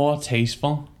that was more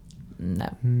tasteful.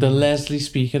 No. The Leslie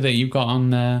speaker that you've got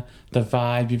on there, the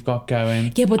vibe you've got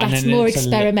going. Yeah, but and that's then more it's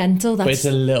experimental. But it's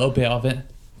That's a little bit of it.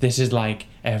 This is like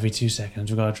every 2 seconds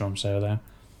we've got a drum solo. You know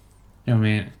what I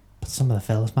mean? But some of the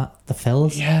fills, Matt, the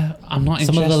fills. Yeah, I'm not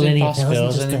Some of the interested in linear fast fills are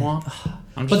fills just anymore.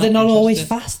 I'm just But they're not always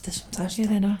interested. fast. They're sometimes Yeah,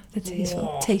 they're not. They're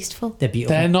tasteful. Tasteful. they're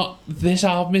beautiful. They're not. This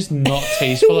album is not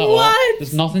tasteful at all. What?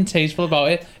 There's nothing tasteful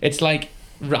about it. It's like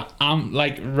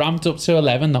ramped up to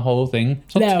 11. The whole thing.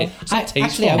 It's not, No. it's not tasteful.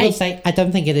 Actually, I will say I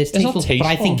don't think it is It's not tasteful, but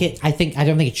I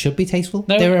don't think it should be tasteful.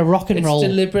 No, They're a rock and it's roll.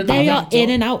 deliberately They are ramped in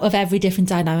up. and out of every different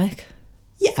dynamic.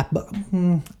 Yeah, but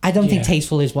I don't think Yeah.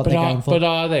 tasteful is what they're going for. But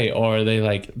are they, or are they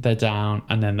like they're down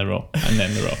and then they're up and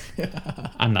then they're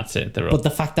up, and that's it? They're up. But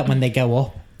the fact that when they go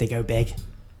up, they go big.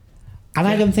 And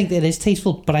I don't think it is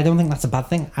tasteful, but I don't think that's a bad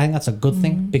thing. I think that's a good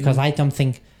thing because I don't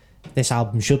think this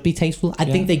album should be tasteful. I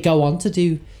think they go on to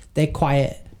do their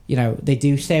quiet, they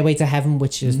do Stairway to Heaven,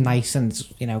 which is nice and,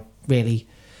 really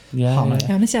yeah. hot.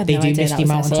 yeah. Honestly, I had They no do idea Misty that was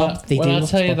Mountain their Top. song. They Well, do I'll love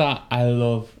tell you spot. that I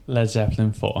love Led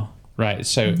Zeppelin 4. Right,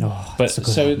 so that's a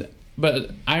good album.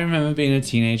 but I remember being a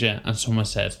teenager and someone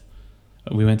said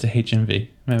we went to HMV.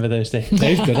 Remember those days?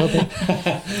 Those good, aren't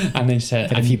they? And they said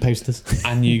Get a few posters.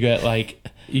 and you get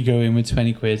you go in with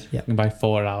 20 quid, Yep. you can buy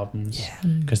 4 albums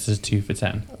because there's 2 for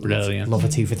 10. Brilliant. Love a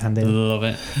 2 for 10 deal. Love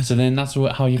it. So then that's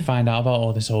how you find out about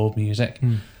all this old music.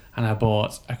 And I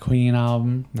bought a Queen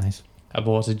album. Nice. I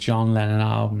bought a John Lennon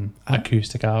album,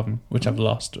 acoustic album, which I've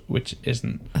lost, which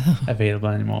isn't available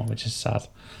anymore, which is sad.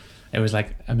 It was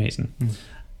amazing.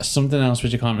 Something else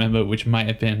which I can't remember, which might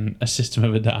have been a System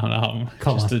of a Down album,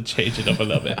 just to change it up a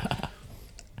little bit.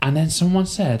 And then someone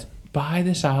said, buy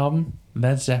this album,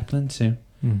 Led Zeppelin 2.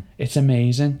 It's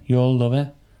amazing. You'll love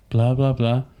it. Blah, blah,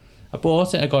 blah. I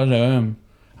bought it. I got it home.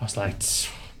 I was like,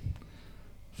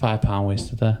 £5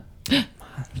 wasted there.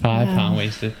 £5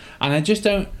 wasted. And I just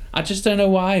don't know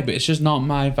why, but it's just not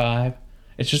my vibe.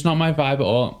 It's just not my vibe at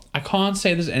all. I can't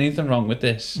say there's anything wrong with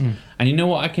this. And you know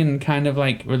what I can kind of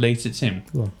relate it to?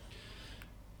 Go on.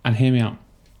 And hear me out.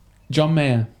 John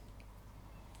Mayer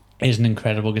is an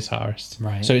incredible guitarist.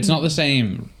 Right. So it's not the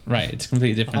same. Right, it's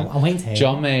completely different. I'm waiting to hear.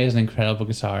 John Mayer is an incredible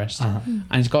guitarist. Uh-huh.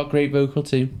 And he's got great vocal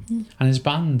too. And his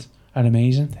band are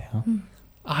amazing. They are.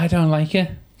 I don't like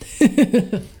it.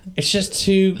 It's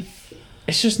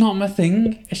just not my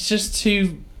thing. It's just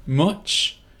too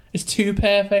much. It's too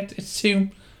perfect. It's too...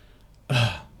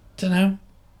 don't know.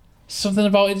 Something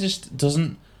about it just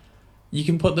doesn't... You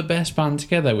can put the best band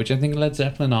together, which I think Led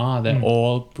Zeppelin are. They're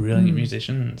all brilliant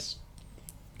musicians.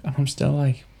 And I'm still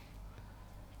like...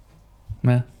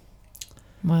 Meh.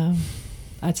 Wow.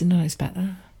 I did not expect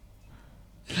that.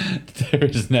 There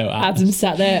is no Adam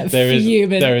sat there There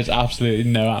fuming. is absolutely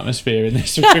no atmosphere in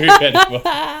this room anymore.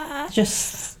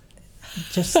 Just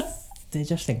they're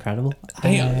just incredible.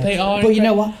 They are. But you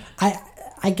know what?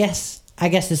 I guess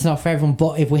it's not for everyone.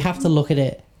 But if we have to look at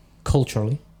it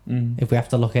culturally, if we have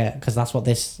to look at, because that's what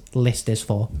this list is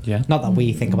for. Yeah. Not that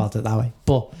we think about it that way,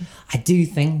 but I do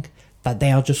think that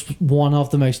they are just one of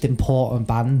the most important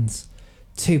bands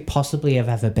to possibly have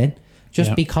ever been,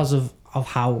 just because of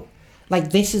how,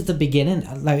 this is the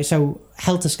beginning. So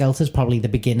Helter Skelter is probably the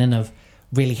beginning of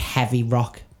really heavy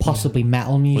rock, possibly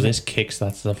metal music. Well, this kicks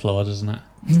that to the floor, doesn't it?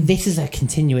 This is a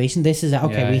continuation. This is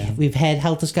we've heard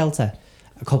Helter Skelter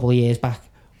a couple of years back.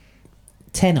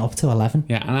 10 up to 11.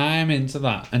 Yeah, and I'm into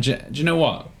that. And do you know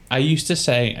what? I used to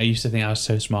think I was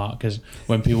so smart, because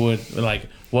when people were like,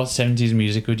 what 70s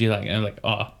music would you like? And I'm like,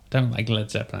 I don't like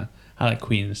Led Zeppelin. I like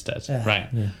Queen instead. Right.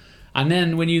 Yeah. And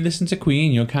then when you listen to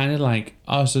Queen, you're kind of like,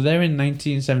 so they're in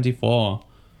 1974,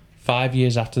 5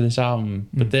 years after this album,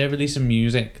 but they're releasing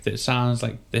music that sounds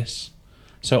like this.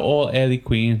 So all early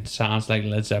Queen sounds like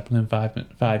Led Zeppelin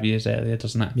 5 years earlier,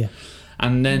 doesn't it? Yeah.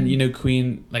 And then,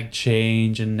 Queen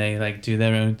change and they do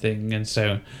their own thing. And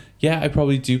so, yeah, I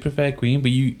probably do prefer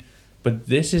Queen, but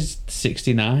this is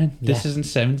 69. This isn't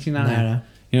 79. No.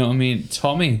 You know what I mean?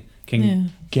 Tommy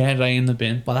can get right in the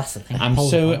bin. Well, that's the thing.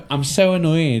 I'm so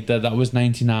annoyed that was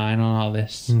 99 on our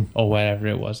list or wherever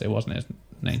it was. It wasn't. It was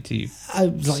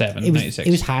 97, 96.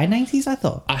 It was high 90s, I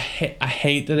thought. I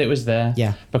hate that it was there.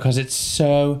 Yeah. Because it's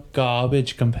so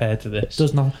garbage compared to this.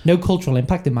 Does not. No cultural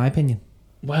impact, in my opinion.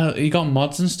 Well, you got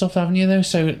mods and stuff, haven't you, though?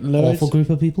 So loads. Awful group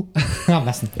of people. I'm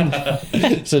messing.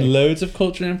 So loads of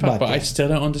cultural impact, Right, but I still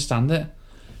don't understand it.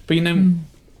 But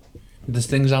there's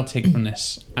things I'll take from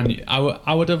this, and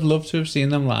I would have loved to have seen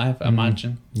them live.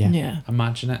 Imagine,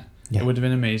 imagine it. Yeah. It would have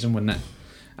been amazing, wouldn't it?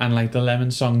 And the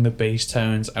Lemon song, the bass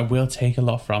tones, I will take a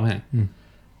lot from it,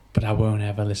 but I won't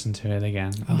ever listen to it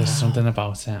again. There's something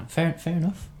about it Fair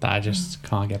enough. that I just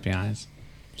can't get behind.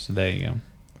 So there you go.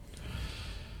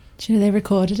 Do you know they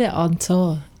recorded it on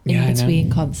tour in between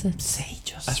concerts? See,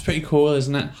 just That's pretty cool,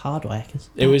 isn't it? hard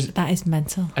workers. That is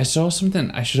mental. I saw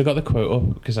something. I should have got the quote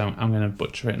up because I'm going to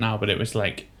butcher it now. But it was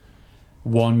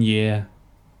 1 year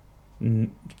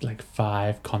like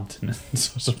 5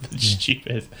 continents or something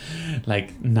stupid,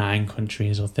 like 9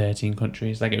 countries or 13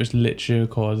 countries. Like it was literally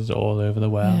recorded all over the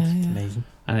world. It's amazing.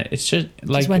 And it's just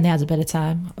like Just when they had a bit of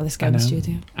time, or this guy in the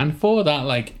studio. And for that,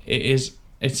 like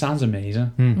it sounds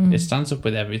amazing. It stands up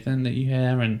with everything that you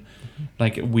hear, and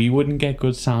like we wouldn't get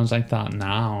good sounds like that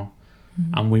now.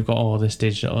 And we've got all this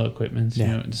digital equipment. You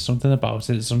know, there's something about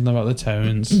it. There's something about the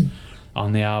tones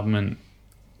on the album, and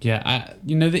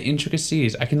the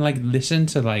intricacies. I can like listen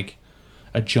to like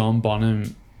a John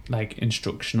Bonham like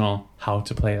instructional how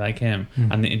to play like him,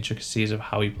 and the intricacies of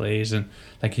how he plays, and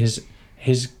like his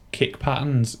kick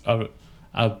patterns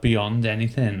are beyond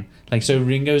anything. Like, so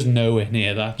Ringo's nowhere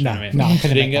near that. Do you know what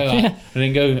I mean?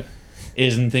 Ringo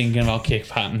isn't thinking about kick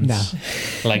patterns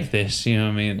like this. You know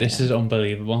what I mean? This is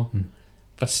unbelievable.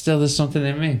 But still, there's something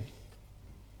in me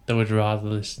that would rather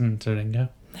listen to Ringo.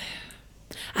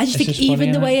 I just think even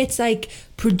funny, the way it's like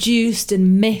produced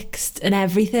and mixed and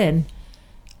everything,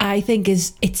 I think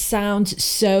it sounds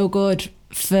so good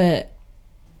for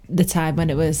the time when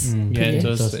it was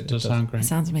produced. It does sound great. It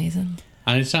sounds amazing.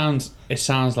 And it sounds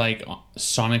like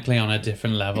sonically on a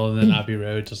different level than Abbey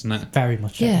Road, doesn't it? Very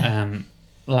much. Yeah.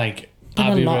 Like and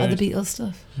Abbey a lot Road, of the Beatles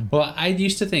stuff. Well, I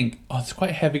used to think, it's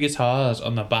quite heavy guitars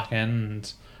on the back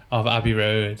end of Abbey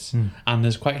Road, and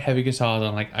there's quite heavy guitars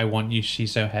on like I Want You,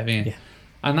 She's So Heavy,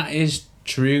 and that is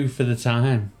true for the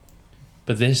time.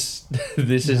 But this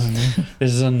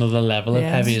is another level of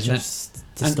heavy, isn't it?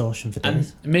 Distortion for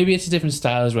days. And maybe it's a different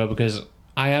style as well, because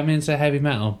I am into heavy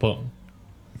metal, but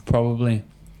probably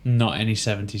not any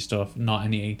 70s stuff, not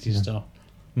any 80s stuff,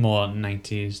 more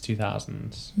 90s,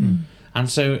 2000s. And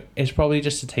so it's probably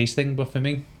just a taste thing, but for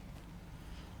me,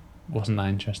 wasn't that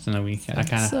interesting a week. I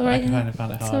kind of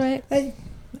found it hard. All right.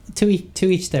 To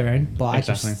each their own, but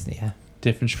Exactly.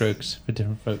 Different strokes for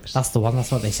different folks. That's the one.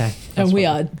 That's what they say. And we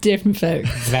are different folks.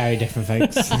 Very different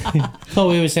folks. Thought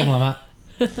we were similar,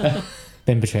 Matt.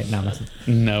 Been betrayed. No, nothing.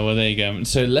 No, well, there you go.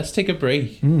 So let's take a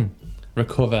break,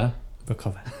 recover,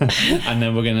 and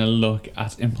then we're going to look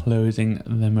at Imploding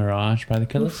the Mirage by the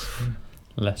Killers.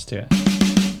 Let's do it.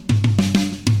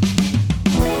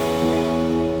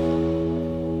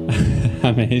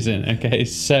 Amazing. Okay,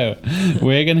 so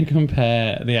we're going to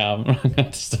compare the album. I'm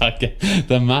going to start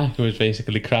the Mac was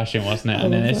basically crashing, wasn't it?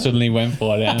 And then it suddenly went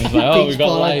for it, and it was like, oh, we've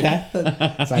got life.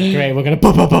 It's like, great, we're going to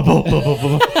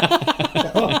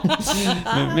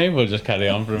Maybe we'll just carry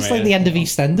on for a minute. It's like the end of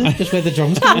EastEnders, just where the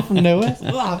drums come from nowhere.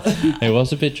 It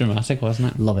was a bit dramatic,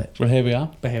 wasn't it? Love it. Well, here we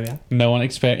are. But here we are. No one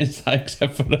experienced that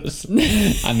except for us.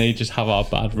 And they just have our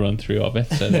bad run through of it.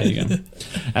 So there you go.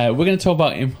 We're going to talk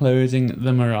about Imploding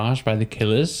the Mirage by the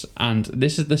Killers. And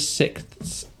this is the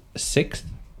sixth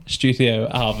studio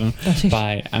album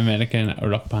by American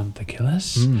rock band The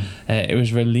Killers. It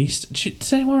was released...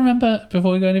 Does anyone remember,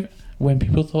 before we go any, when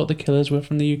people thought The Killers were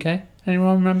from the UK?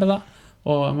 Anyone remember that?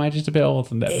 Or am I just a bit older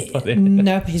than everybody?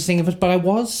 No, his thing of it. But I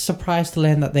was surprised to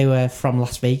learn that they were from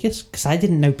Las Vegas, because I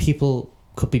didn't know people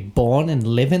could be born and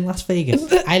live in Las Vegas.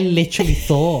 I literally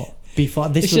thought before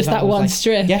this it's was just that one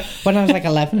strip. Yeah, when I was like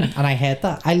 11 and I heard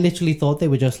that, I literally thought they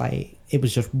were just like, it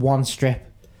was just one strip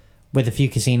with a few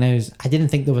casinos. I didn't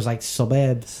think there was like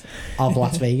suburbs of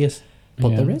Las Vegas,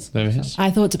 but there is. There is.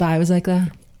 I thought Dubai was like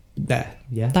that.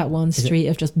 Yeah. That one street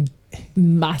of just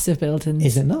massive buildings.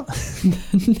 Is it not?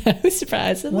 No,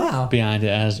 surprisingly. Wow. Behind it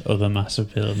has other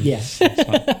massive buildings. Yes.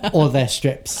 Or their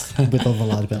strips with other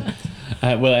large buildings.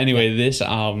 Well, anyway, this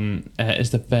album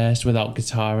is the first without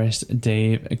guitarist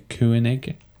Dave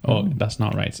Koenig. Oh, that's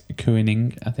not right.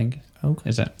 Koenig, I think.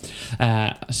 Okay. Is it?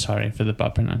 Sorry for the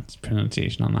bad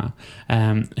pronunciation on that.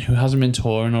 Who hasn't been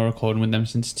touring or recording with them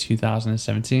since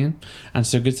 2017. And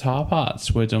so guitar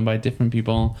parts were done by different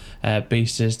people.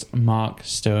 Bassist Mark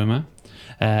Stomer,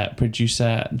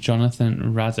 producer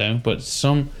Jonathan Rado, but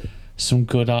some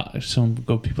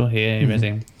good people here.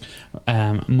 Ready?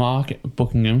 Mark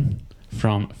Buckingham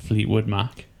from Fleetwood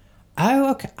Mac.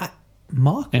 Oh, okay.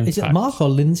 Mark? Is it Mark or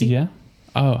Lindsay? Yeah.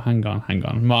 Oh, hang on.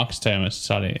 Mark Stomer,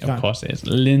 sorry, of course it is.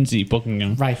 Lindsay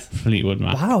Buckingham, right. Fleetwood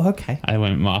Mac. Wow, okay. I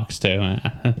went Mark Stomer,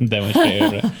 and then went straight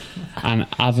over it. And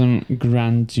Adam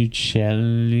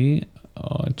Granducelli,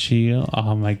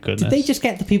 oh my goodness. Did they just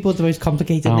get the people with the most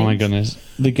complicated names? Oh my goodness.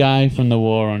 The guy from the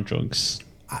War on Drugs.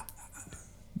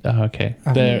 Okay.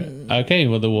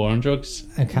 Well, the War on Drugs.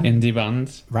 Okay. Indie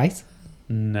band. Right.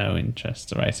 No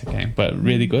interest. Right, okay. But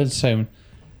really good. So...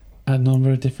 a number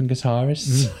of different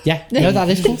guitarists. Yeah, no, that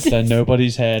is cool. That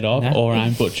nobody's heard of, or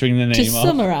I'm butchering the name to of.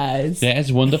 summarise. Yeah,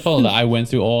 it's wonderful that I went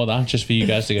through all that just for you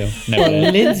guys to go.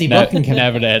 Lindsay Buckingham.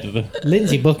 Never heard of them.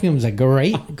 Lindsay Buckingham's a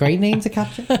great name to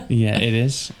capture. Yeah, it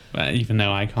is. Even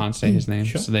though I can't say his name,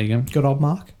 Sure. so there you go. Good old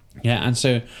Mark. Yeah, and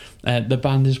so the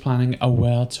band is planning a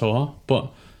world tour,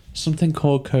 but something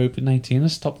called COVID-19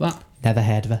 has stopped that. Never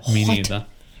heard of it. Me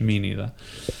neither.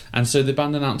 And so the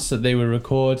band announced that they were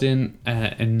recording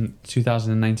in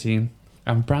 2019,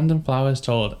 and Brandon Flowers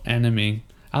told Enemy,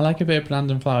 I like a bit of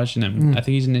Brandon Flowers, I think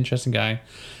he's an interesting guy,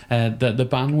 that the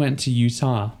band went to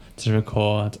Utah to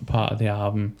record part of the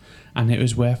album, and it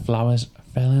was where Flowers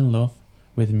fell in love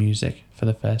with music for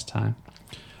the first time.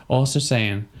 Also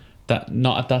saying that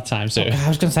not at that time, so I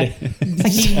was going to say,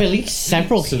 he released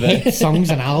several hit songs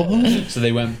and albums. So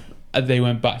they went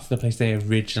back to the place they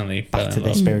originally fell Back in to their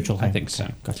love. spiritual I home. think so.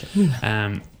 Gotcha.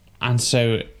 And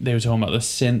so they were talking about the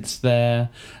synths there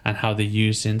and how they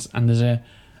use synths, and there's a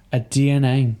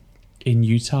DNA in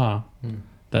Utah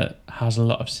that has a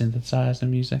lot of synthesizer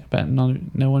music, but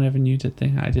no one ever knew, did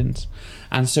they? I didn't.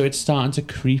 And so it's starting to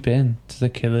creep in to the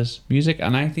Killers' music,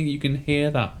 and I think you can hear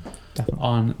that Definitely.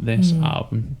 on this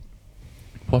album.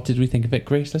 What did we think of it?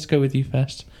 Grace, let's go with you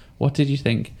first. What did you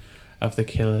think of the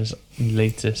Killers'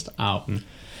 latest album?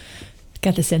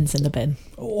 Get the synths in the bin.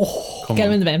 Come Get them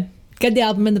on. in the bin. Get the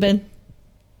album in the bin.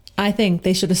 I think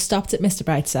they should have stopped at Mr.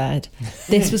 Brightside.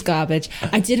 This was garbage.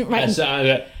 I didn't write...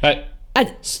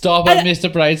 Stop at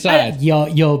Mr. Brightside.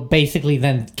 You're basically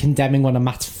then condemning one of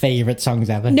Matt's favourite songs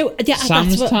ever. No, yeah, Sam's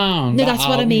that's what, Town. no, that that's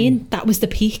what I album. mean. That was the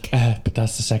peak. But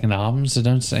that's the second album, so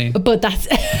don't say. But that's...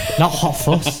 Not Hot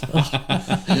Fuss.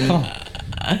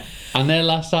 And their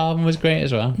last album was great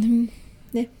as well.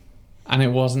 Yeah. And it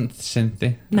wasn't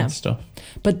synthy No. and stuff.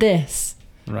 But this...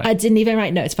 Right. I didn't even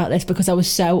write notes about this because I was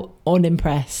so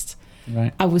unimpressed.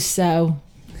 Right. I was so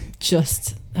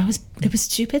just... It was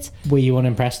stupid. Were you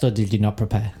unimpressed or did you not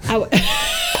prepare? No, I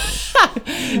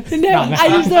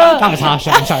just That thought... was harsh,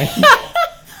 I'm sorry.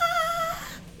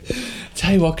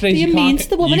 Tell you what, Grace, Being you mean can't- to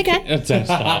the woman you again. Don't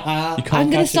stop. You can't I'm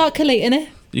going to catch start collating it.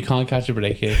 You can't catch a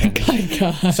break here. Can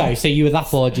you? Sorry, so you were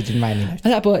that bored you didn't write any notes?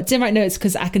 But didn't write notes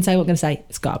because I can tell you what I'm going to say.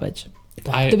 It's garbage.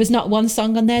 There was not one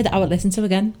song on there that I would listen to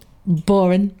again.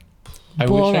 Boring. I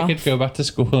Bore wish I off. could go back to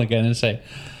school again and say,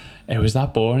 it was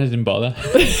that boring, I didn't bother.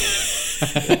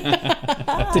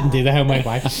 Didn't do the homework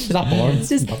right. Was that boring? It's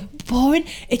just boring.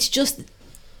 It's just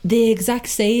the exact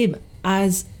same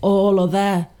as all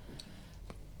other...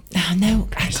 Oh, no,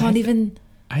 I can't even...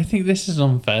 I think this is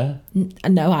unfair.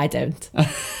 No, I don't.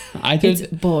 I It's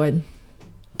don't. boring.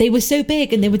 They were so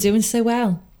big and they were doing so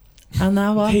well. And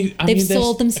now what? I They've mean,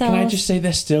 sold themselves. Can I just say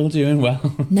they're still doing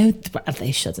well? No,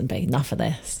 they shouldn't be. Not for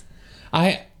this.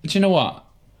 Do you know what?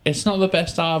 It's not the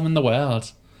best album in the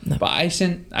world. No. But I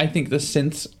think the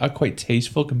synths are quite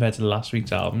tasteful compared to last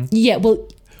week's album. Yeah, well,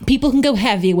 people can go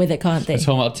heavier with it, can't they? We're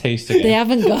talking about taste again. They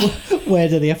haven't got.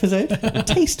 Word of the episode.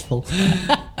 Tasteful. Do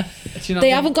you not They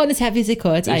think haven't gone as heavy as they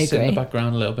could. they I sit in agree. the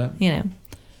background a little bit? You know,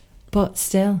 but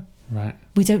still, Right.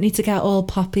 we don't need to get all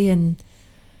poppy and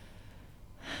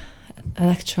But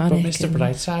electronic. Mr. and-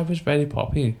 Brightside was very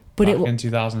poppy But back it in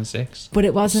 2006. But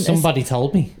it wasn't. Somebody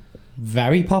told me.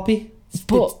 Very poppy.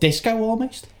 But- It's disco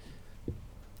almost.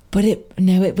 But it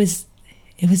was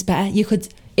better. You could.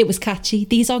 It was catchy.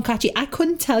 These aren't catchy. I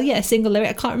couldn't tell you a single lyric.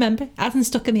 I can't remember. It hasn't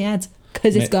stuck in my head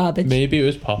because it's garbage. Maybe it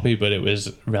was poppy, but it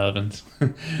was relevant.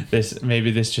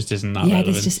 This just isn't that Yeah,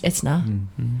 relevant. it's not.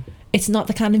 It's not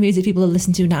the kind of music people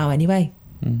listen to now anyway.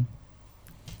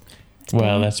 It's Well,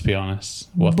 boring. let's be honest.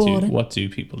 Boring. What do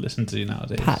people listen to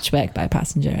nowadays? Patchwork by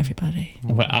Passenger, everybody.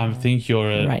 Well, I think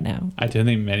you're Right now. I don't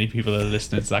think many people are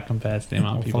listening to that compared to the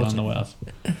amount of people in the world.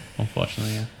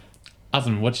 Unfortunately, yeah.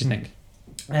 Adam, what do you think?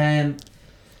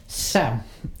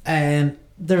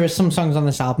 There are some songs on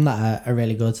this album that are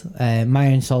really good.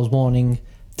 My Own Soul's Warning.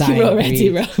 Dying You're already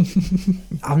Breed. wrong.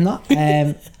 I'm not.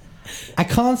 I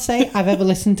can't say I've ever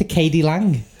listened to Katie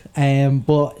Lang,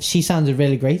 but she sounded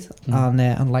really great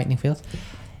on Lightning Field.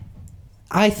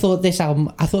 I thought this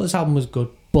album was good,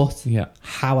 but Yeah.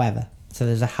 however, so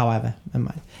there's a however in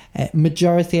mind.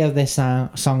 Majority of their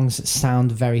songs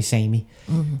sound very samey.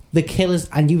 The Killers,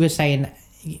 and you were saying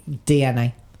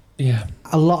DNA. Yeah.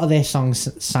 A lot of their songs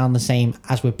sound the same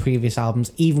as with previous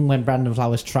albums, even when Brandon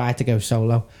Flowers tried to go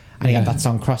solo and he had that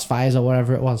song Crossfires or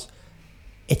whatever it was.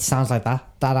 It sounds like that.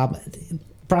 That album,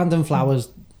 Brandon Flowers,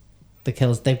 The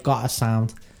Killers, they've got a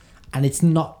sound, and it's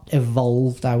not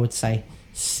evolved, I would say,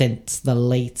 since the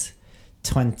early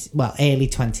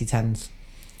 2010s.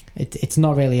 It's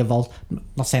not really evolved. I'm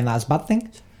not saying that as a bad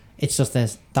thing. It's just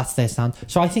that's their sound.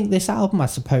 So I think this album, I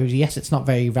suppose, yes, it's not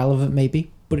very relevant maybe,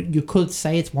 but you could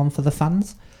say it's one for the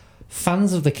fans.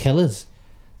 Fans of The Killers,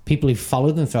 people who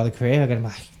followed them throughout the career are going to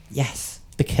be like, yes,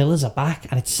 The Killers are back,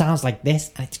 and it sounds like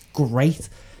this, and it's great.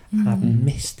 and I've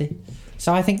missed it.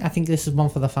 So I think this is one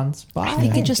for the fans. But I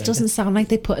think it just doesn't sound like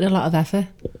they put in a lot of effort.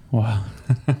 Wow.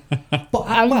 But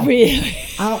I'm really.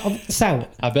 So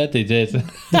I bet they did.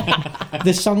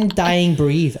 the song "Dying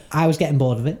Breathe," I was getting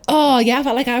bored of it. Oh yeah, I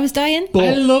felt like I was dying.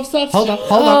 I love that. Hold on, song.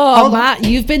 Oh, Matt,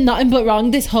 you've been nothing but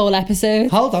wrong this whole episode.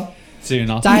 hold on. Do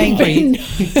not Dying Breathe.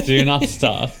 Do not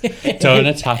start. Don't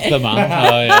attack the man.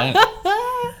 Oh yeah.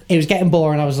 It was getting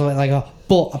boring. I was like, oh.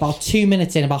 But about 2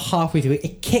 minutes in, about halfway through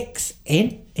it kicks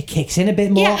in. It kicks in a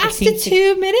bit more. Yeah, It after seems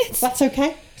 2 minutes. That's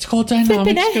okay. It's called Flipping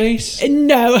dynamics, it. Grace.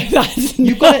 No, that's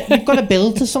You've got to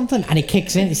build to something, and it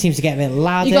kicks in. It seems to get a bit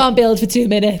louder. you can't build for 2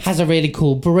 minutes. Has a really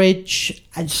cool bridge,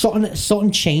 and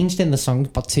something changed in the song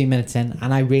about 2 minutes in,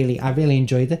 and I really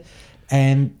enjoyed it.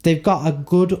 They've got a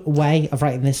good way of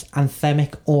writing this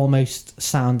anthemic, almost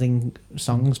sounding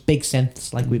songs, big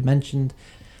synths, like we've mentioned.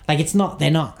 Like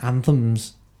they're not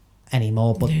anthems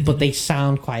anymore, but they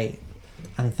sound quite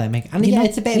anthemic. And You're yeah, not,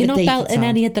 it's a bit you're of a not dated belting sound.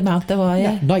 any of them out though, are you?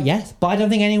 No, not yet, but I don't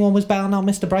think anyone was belting out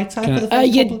Mr. Brightside Can for the I-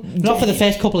 first couple, not for the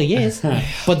first couple of years.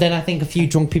 But then I think a few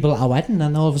drunk people at a wedding,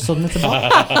 and all of a sudden it's a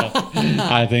bop.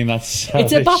 I think that's.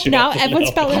 It's a bop now. Everyone's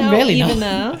spelling I'm out really even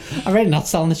not. now. I'm really not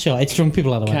selling the show. It's drunk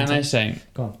people at a wedding. Can I say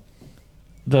Go on.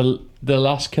 the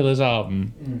last Killers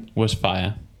album was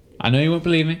fire? I know you won't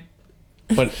believe me,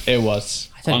 but it was.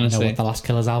 I don't honestly, know what the last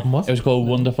Killers album was. it was called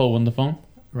Wonderful, Wonderful.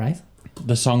 Right.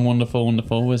 The song Wonderful,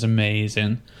 Wonderful was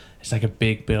amazing. It's like a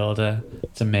big builder.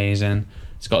 It's amazing.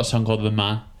 It's got a song called The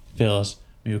Man. Fills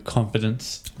me with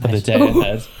confidence for the Nice. day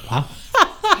ahead. Wow.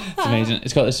 It's amazing.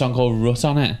 It's got this song called Rut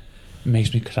on it. It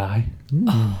makes me cry.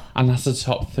 And that's the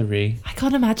top 3. I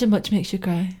can't imagine much makes you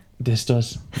cry. This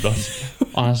does. Rut.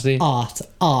 Honestly, Art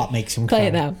makes him Play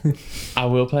cry. it now. I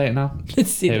will play it now. Let's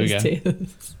see Here we those go.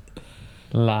 tears.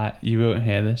 You won't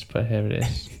hear this, but here it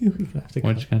is.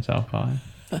 We're just going to tell apart.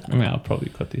 I mean, I'll probably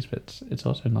cut these bits. It's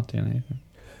also not doing anything.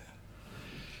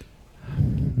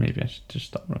 Maybe I should just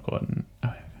stop recording. Oh,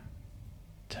 here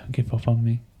we go. Don't give up on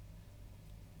me.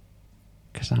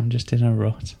 Because I'm just in a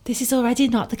rut. This is already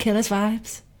not the Killers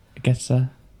vibes. It gets there.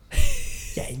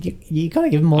 Yeah, you gotta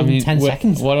give him more than 10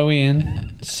 seconds. What are we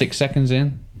in? 6 seconds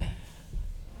in?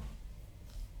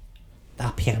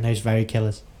 That piano's very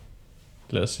Killers.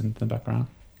 Little synth in the background.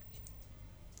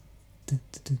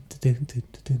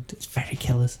 It's very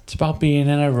Killers. It's about being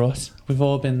in a rut. We've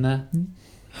all been there.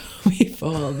 We've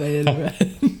all been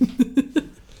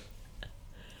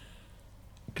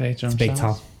Great drum It's Big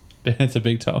Tom. sounds. It's a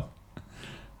big Tom.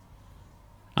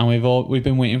 And we've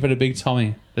been waiting for the big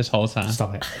Tommy this whole time.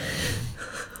 Stop it.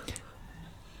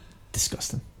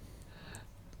 Disgusting.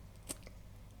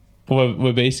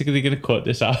 We're basically going to cut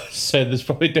this out, so there's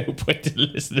probably no point in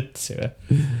listening to it.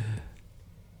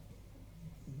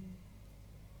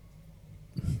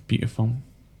 Beautiful.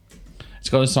 It's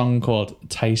got a song called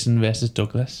Tyson versus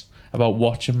Douglas about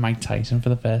watching Mike Tyson for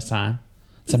the first time.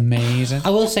 It's amazing. I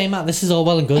will say, Matt, this is all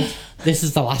well and good. This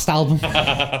is the last album.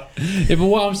 Yeah, but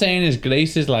what I'm saying is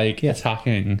Grace is like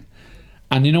attacking.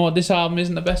 And you know what? This album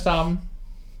isn't the best album.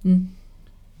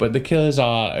 But the Killers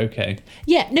are okay.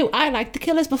 Yeah, no, I liked the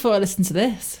Killers before I listened to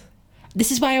this.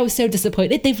 This is why I was so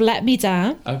disappointed. They've let me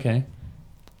down. Okay.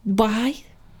 Why?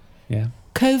 Yeah.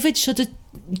 COVID should have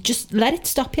just let it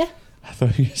stop you. I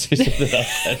thought you were going to say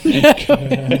something else.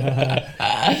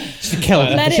 Should kill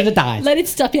him. They should have died. Let it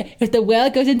stop you. If the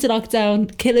world goes into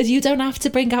lockdown, Killers, you don't have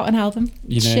to bring out an album.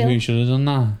 You know Chill. who should have done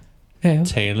that? Who?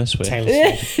 Taylor Swift. Taylor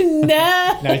Swift.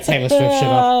 No. No, Taylor Swift should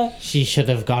have. She should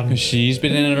have gone. She's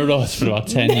been in a rut for about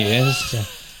 10 years.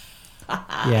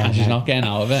 Yeah, And she's no. not getting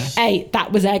out of it. Hey,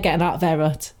 that was her getting out of their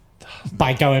rut.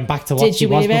 By going back to what Did she you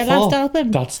was hear her before. last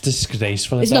album? That's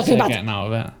disgraceful. It's If not that's gonna her matter. getting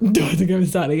out of it. Don't think I'm going to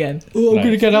start again. Oh, I'm Right.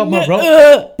 gonna get out my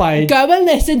rut by. Go and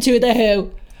listen to The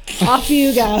Who. Off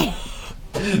you go.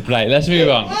 Right, let's move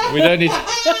on. We don't need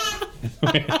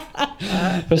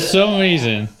For some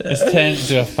reason, it's turned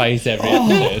into a fight every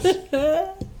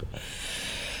episode.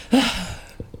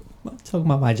 Talking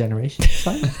about my generation. It's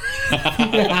fine.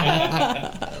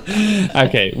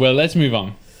 Okay, well, let's move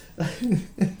on.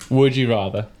 Would you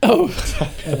rather?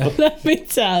 Let me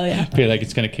tell you. I feel like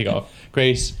it's going to kick off.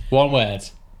 Grace, one word.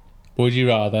 Would you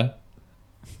rather?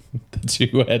 The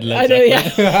 2-word I Led know, yeah.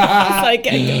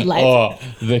 Zeppelin. It's like Or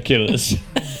The Killers.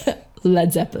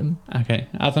 Led Zeppelin. Okay,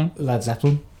 Adam? Led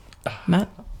Zeppelin. Matt,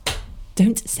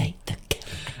 don't say the Killers.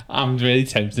 I'm really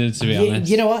tempted, to be honest.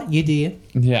 You know what? You do you.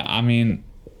 Yeah, I mean...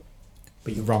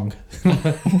 But you're wrong.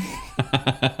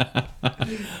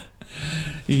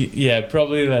 Yeah,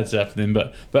 probably Led Zeppelin,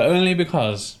 but only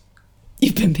because...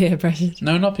 You've been peer pressured.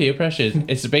 No, not peer pressured.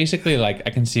 It's basically like I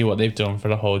can see what they've done for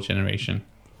the whole generation.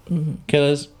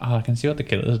 Killers, I can see what the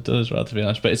Killers do as well, to be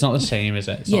honest, but it's not the same, is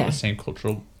it? It's Yeah. not the same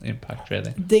cultural impact,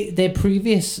 really. Their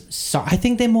previous I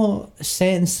think they're more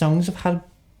certain songs have had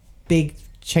big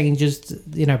changes,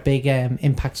 big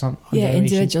impacts on Yeah,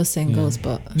 generations. individual singles,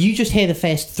 but You just hear the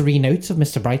first 3 notes of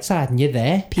Mr. Brightside and you're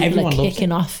there. people Everyone are loves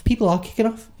kicking it. off People are kicking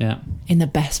off. Yeah. in the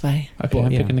best way. Okay, But,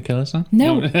 I'm you picking know. the Killers then.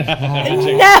 No. No,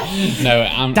 No,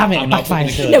 I'm Damn it, I'm not picking backfired.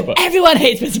 the Killers, no, but everyone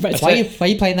hates Mr. Brightside. Why are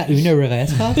you playing that Uno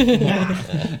reverse card?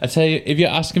 I tell you, if you're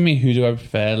asking me who do I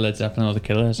prefer, Led Zeppelin or the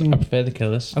Killers, I prefer the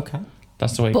Killers. Okay.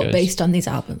 That's the way it But goes. based on these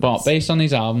albums. But based on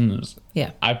these albums,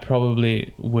 Yeah. I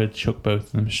probably would chuck both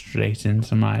of them straight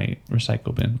into my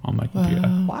recycle bin on my computer.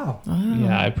 Wow.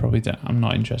 Yeah, I probably don't. I'm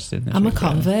not interested in this. I'm a right now.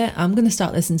 convert. I'm going to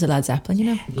start listening to Led Zeppelin, you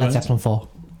know. Led Zeppelin 4.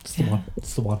 It's the one.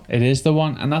 It's the one. It is the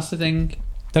one, and that's the thing.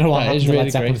 Don't know what That happened is to really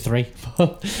Led Zeppelin great.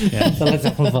 3. Yeah. The Led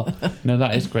Zeppelin 4. No,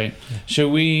 that is great.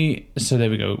 Shall we? So there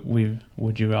we go.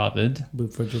 Would you rathered?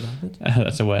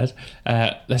 That's a word.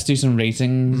 Let's do some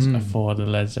ratings for the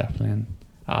Led Zeppelin.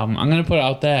 I'm going to put it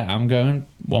out there. I'm going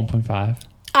 1.5.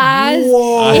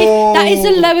 That is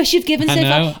the lowest you've given I so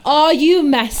know. far. Are you I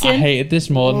messing? hated this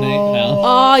more than anything else.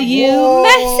 Are you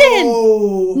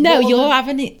messing? No, you're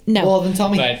having it. No. More than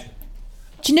Tommy. Right.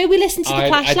 Do you know we listened to The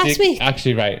Clash last did, week?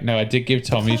 Actually, right. No, I did give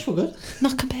Tommy. Clash were good.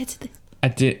 Not compared to the. I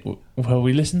did. Well,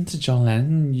 we listened to John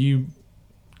Lennon. You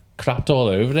crapped all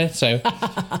over it. So,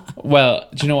 well,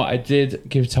 do you know what? I did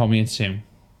give Tommy a 2.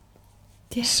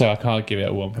 Yeah. So I can't give it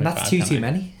a 1.5. And that's 2 too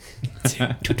many.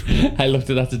 I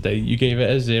looked at that today. You gave it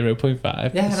a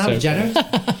 0.5. Yeah, and I'm generous.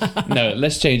 No,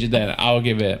 let's change it then. I'll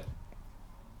give it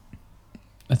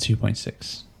a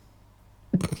 2.6.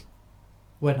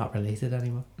 We're not related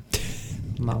anymore.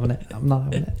 I'm not having it. I'm not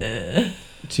having it.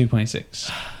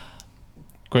 2.6.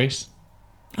 Grace?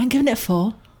 I'm giving it a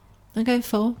 4. I'm going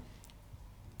 4.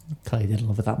 Clearly didn't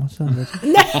love it that much. Then, did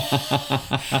you?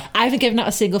 I haven't given out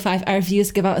a single 5. I refuse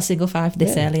to give out a single 5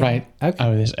 this early. Right. Okay.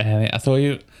 Oh, this early. I thought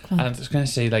you... I was going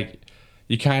to say, like,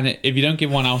 you kind of... If you don't give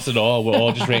one out at all, we're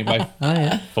all just rated by Oh,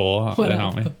 yeah. 4, Well,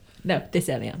 aren't we? No, this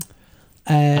early on.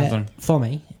 Evan. For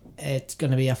me, it's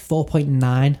going to be a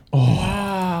 4.9.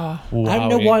 Wow. Wow, I don't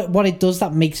know yeah. what it does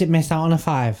that makes it miss out on a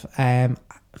 5.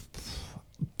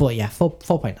 But yeah,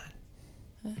 4.9.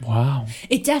 Wow.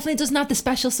 It definitely doesn't have the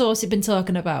special sauce you've been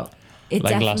talking about. It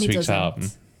Like definitely last week's doesn't. album.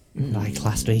 Like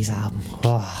last week's album.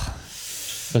 Oh.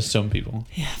 For some people.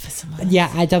 Yeah, for someone.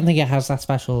 Yeah, I don't think it has that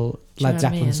special you know Led what I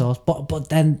Zeppelin mean? sauce. But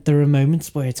then there are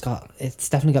moments where it's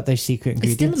definitely got those secret It's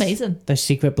ingredients. still amazing. Those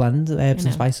secret blends of herbs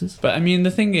and know. spices. But I mean,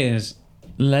 the thing is,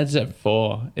 Led Zeppelin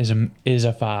 4 is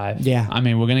a 5. Yeah. I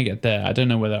mean, we're going to get there. I don't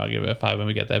know whether I'll give it a 5 when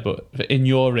we get there, but in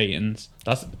your ratings,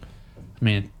 that's... I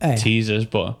mean, Oh, yeah. teasers,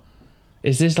 but...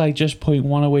 Is this like just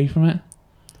 0.1 away from it?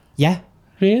 Yeah.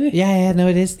 Really? Yeah, no,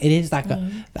 it is. It is that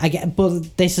good. I get,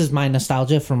 but this is my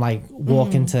nostalgia from like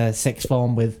walking to sixth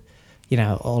form with,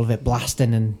 all of it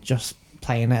blasting and just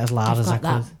playing it as loud I've as I got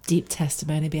that could. deep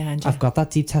testimony behind you. I've got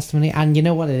that deep testimony, and you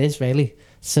know what it is really?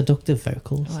 Seductive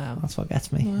vocals. Wow. That's what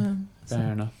gets me. Wow.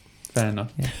 Fair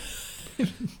enough.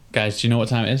 Guys, do you know what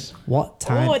time it is? What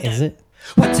time Oh, is it?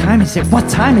 What time is it? What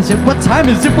time is it? What time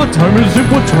is it? What time is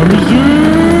it? What time is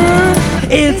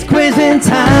it? It's quizzing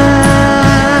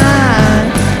time.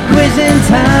 Quizzing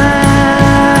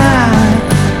time.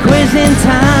 Quizzing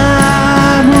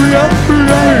time.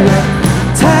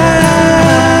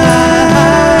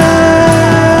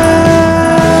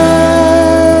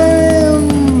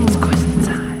 Time. It's quizzing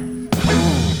time.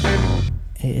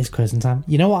 It is quizzing time.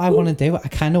 You know what I want to do? I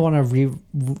kind of want to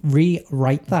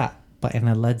rewrite that, but in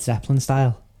a Led Zeppelin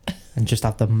style, and just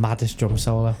have the maddest drum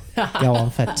solo go on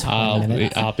for 20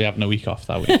 minutes. I'll be having a week off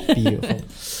that week. Beautiful.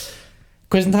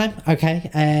 Quizzing time.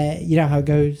 Okay. You know how it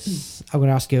goes. I'm going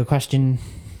to ask you a question.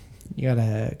 You got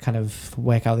to kind of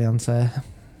work out the answer.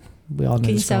 We all know Can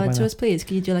you the score sell it by to now. us, please?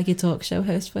 Can you do like your talk show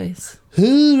host voice?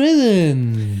 Who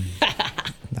rhythm?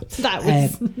 That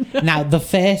was. Now, the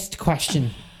first question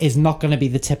is not going to be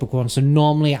the typical one. So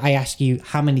normally I ask you,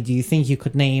 how many do you think you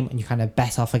could name? And you kind of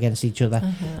bet off against each other.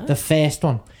 The first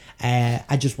one,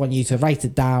 I just want you to write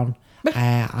it down.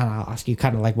 And I'll ask you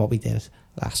kind of like what we did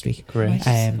last week. Great.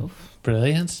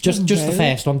 Brilliant. Just the Really?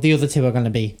 first one. The other two are going to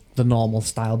be the normal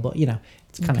style. But,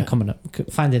 it's kind of coming up.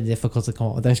 Finding it difficult to come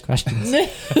up with those questions.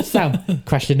 So,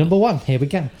 question number 1. Here we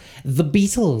go. The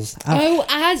Beatles. Oh,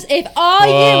 as if. Are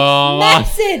you Oh, my-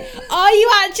 messing? Are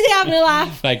you actually having a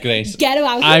laugh? Like Grace. Get him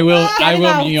out. I will Get him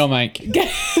out. mute your mic.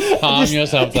 Calm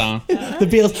yourself down. The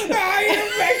Beatles.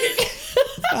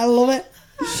 I love it.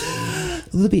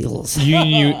 The Beatles.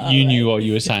 You knew what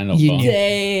you were signing up You for. knew.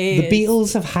 The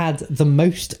Beatles have had the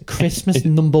most Christmas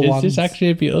number ones. Is this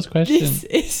actually a Beatles question? This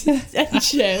is a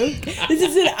joke. This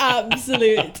is an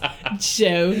absolute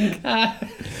joke.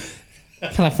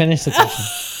 Can I finish the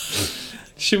question?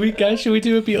 Should we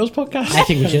do a Beatles podcast? I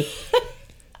think we should.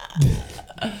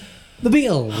 The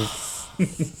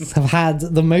Beatles have had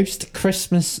the most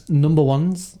Christmas number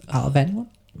ones out of anyone.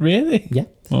 Really? Yeah.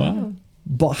 Wow.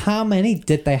 But how many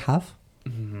did they have?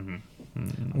 I'm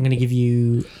going to give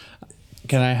you...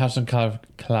 Can I have some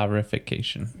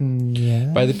clarification? Yeah.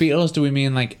 By the Beatles, do we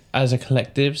mean like as a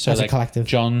collective? So As a like collective.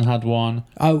 John had one,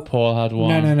 Oh, Paul had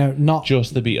one. no, not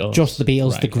Just the Beatles. just the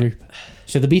Beatles, Right, the okay. group.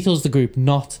 So the Beatles, the group,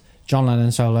 not John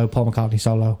Lennon solo, Paul McCartney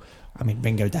solo. I mean,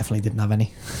 Ringo definitely didn't have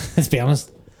any. Let's be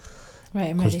honest. Right,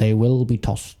 I'm Because ready. they will be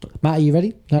tossed. Matt, are you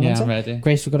ready? No Yeah, answer? I'm ready.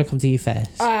 Grace, we've got to come to you first.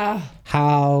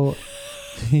 How...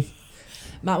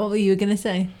 Matt, what were you going to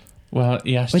say? Well,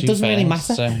 he asked It you doesn't really first,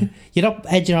 matter. so- You're not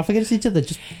edging off against each other.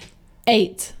 Just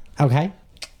 8. okay.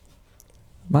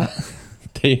 Matt,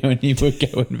 They only were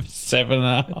going for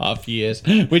 7.5 years,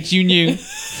 which you knew.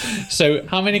 So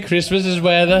how many Christmases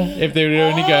were there if they were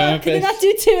only going for... Can they not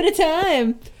do 2 at a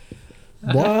time?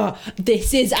 what?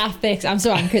 This is affix. I'm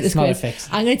so angry at this It's not quiz. affix.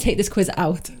 I'm going to take this quiz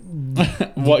out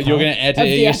What, you're going to edit of it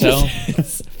the yourself?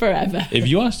 episodes forever. If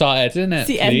you want to start editing it, It's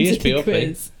the end please of feel the free.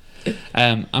 quiz.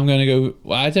 I'm going to go...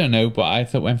 Well, I don't know, but I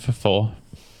thought went for 4.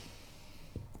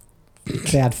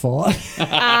 They had 4.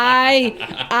 I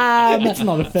am It's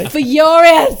not a fix.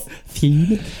 furious. Theme.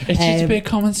 It's just a bit of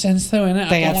common sense, though, isn't it?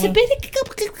 They It's a had, bit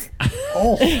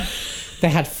they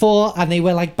had 4 and they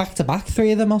were like back to back,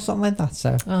 3 of them or something like that.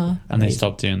 So Oh. And they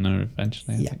stopped doing them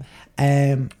eventually. I yeah.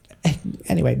 think.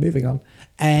 Anyway, moving on.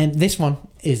 And this one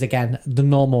is again the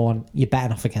normal one. You're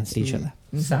betting off against each other.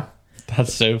 So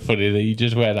That's so funny that you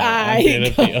just went out I and did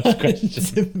a Beatles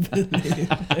question.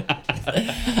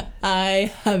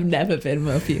 I have never been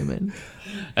more human.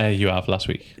 You have last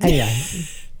week. anyway,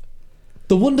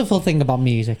 the wonderful thing about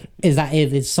music is that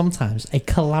it is sometimes a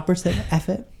collaborative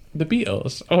effort. The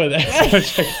Beatles? Oh,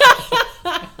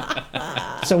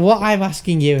 So what I'm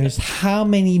asking you is how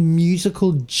many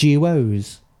musical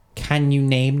duos can you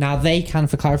name? Now they can,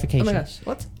 for clarification, Oh my gosh,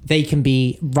 what? they can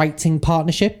be writing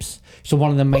partnerships. So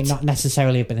one of them may not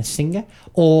necessarily have been a singer,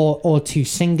 or 2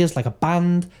 singers like a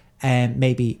band, and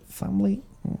maybe family.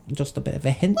 Just a bit of a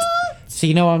hint. So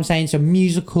you know what I'm saying? So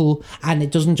musical, and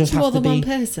it doesn't just More have to than one be.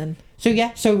 person. So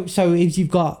yeah. So if you've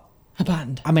got, A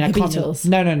band. I mean, I the can't. Beatles.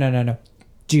 No.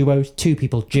 Duos, 2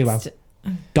 people, duo.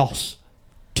 DOS,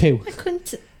 2. I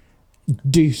couldn't.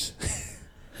 Deuce.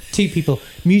 2 people,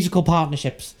 musical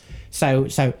partnerships. So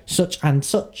such and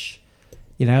such,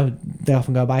 you know, they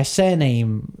often go by a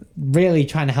surname. Really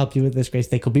trying to help you with this, Grace.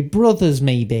 They could be brothers,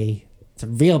 maybe. It's a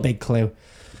real big clue.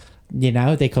 You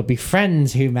know, they could be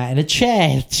friends who met in a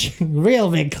church. Real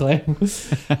big clue.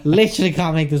 Literally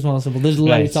can't make this more simple. There's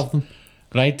loads Right. of them.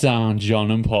 Write down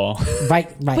John and Paul. Right.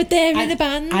 But they're in a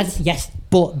band. Yes,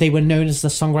 but they were known as the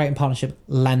songwriting partnership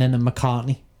Lennon and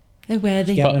McCartney. Oh, were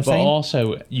they? Yeah. what I'm But saying?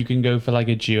 also, you can go for like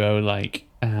a duo, like...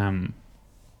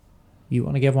 You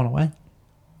want to give one away?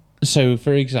 So,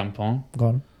 for example, Go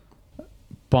on.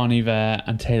 Bon Iver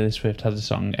and Taylor Swift had the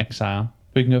song Exile.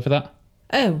 We can go for that?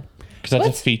 Oh. Because that's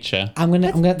What? a feature. I'm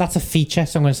gonna. That's a feature,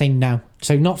 so I'm gonna say no.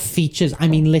 So not features. I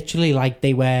mean, literally, like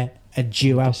they were a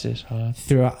duo This is hard.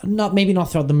 throughout. Maybe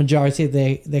not throughout the majority of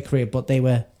their career, but they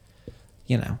were,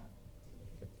 you know,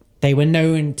 they were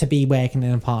known to be working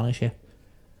in a partnership.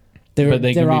 But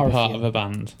they can are be a part few. of a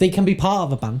band. They can be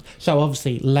part of a band. So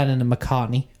obviously, Lennon and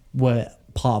McCartney were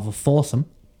part of a foursome,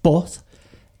 but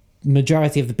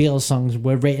majority of the Beatles songs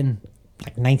were written.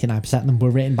 Like 99% of them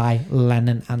were written by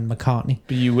Lennon and McCartney.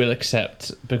 But you will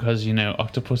accept, because, you know,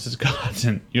 Octopus's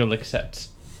Garden, you'll accept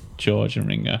George and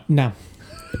Ringo. No,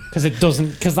 because it doesn't.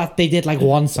 Because that they did like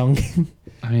one song.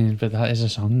 I mean, but that is a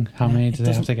song. How many do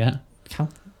they have to get?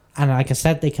 And like I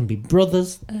said, they can be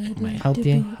brothers. Might help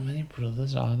you. How many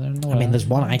brothers are there in the I world? mean, there's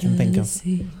one I can think of.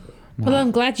 Well, I'm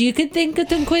glad you could think of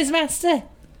them, Quizmaster.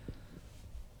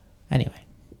 Anyway,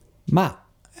 Matt,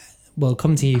 we'll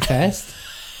come to you first.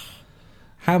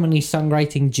 How many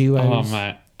songwriting duos? Oh,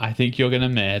 mate. I think you're going to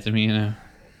murder me, you know.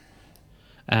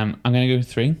 I'm going to go with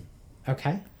 3.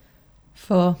 Okay.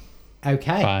 4.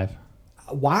 Okay. 5.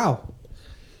 Wow.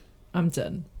 I'm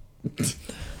done.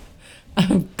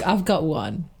 I've got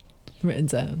 1 written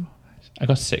down. I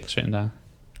got 6 written down.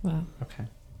 Wow. Okay.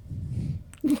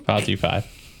 But I'll do 5.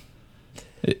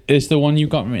 Is the one you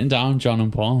got written down John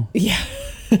and Paul? Yeah.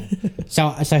 So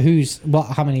who's what?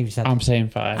 How many have you said? I'm saying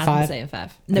 5. I'm Five. saying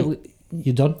 5. No,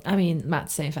 You're done. I mean,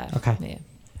 Matt's saying 5. Okay. Yeah.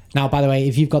 Now, by the way,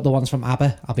 if you've got the ones from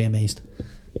ABBA, I'll be amazed.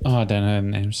 Oh, I don't know the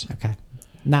names. Okay.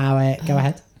 Now, go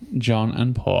ahead. John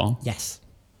and Paul. Yes.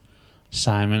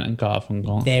 Simon and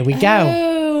Garfunkel. There we go.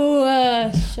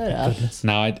 Oh, shut up. Goodness.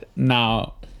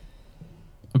 Now,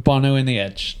 Bono and the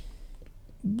Edge.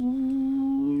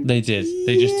 They did.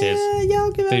 They just did. Yeah,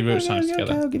 I'll give it. They wrote songs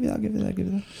together. I'll give you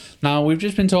that. Now, we've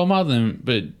just been talking about them,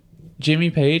 but Jimmy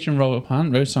Page and Robert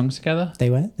Plant wrote songs together. They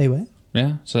were.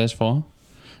 Yeah, so there's 4.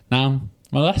 Now,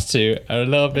 my last 2 are a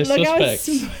little bit suspect.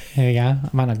 Here we go. I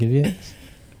might not give you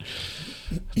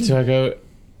it. So I go,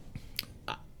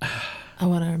 I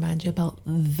want to remind you about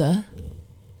the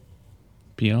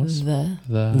Beatles?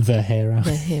 The hero.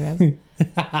 hero.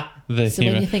 The So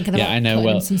hero. when you're thinking about yeah, I know. putting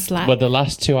Well, some slack. but the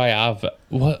last 2 I have,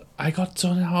 what I got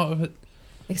done out of it.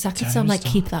 Exactly. Don't So I'm like,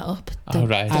 stop. keep that up. Oh,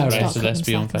 right. Don't Right. start So let's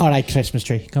be cutting unfair. slack. All right, Christmas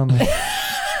tree. Go on then.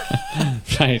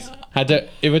 Right.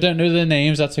 If I don't know the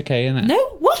names, that's okay, innit? No,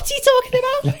 what are you talking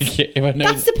about? Like, if I know,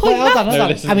 That's the point, Well, hold on, Matt. hold on.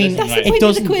 listen, I mean, listen, That's the right. point it of the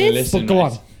doesn't. quiz. Listen, But go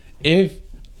right. on. If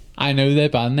I know their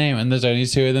band name and there's only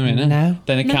 2 of them in it, No.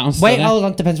 then it counts. Wait, doesn't it? hold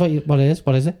on. Depends what it is.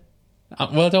 What is it?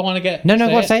 Well, I don't want to get. No,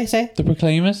 go on. Say it. The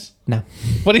Proclaimers. No.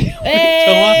 What are you?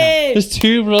 Hey! There's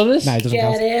 2 brothers. No, it doesn't Get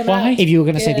count. him Why? out. If you were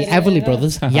going to say the Get Everly him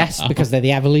Brothers, yes, because they're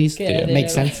the Everleys. Get It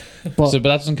makes him sense. But, So, but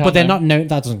that doesn't count. but they're now. not known.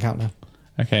 That doesn't count now.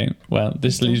 Okay. Well,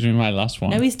 this leaves me my last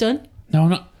one. No, he's done. No,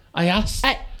 no. I asked.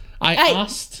 I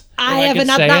asked. if I could haven't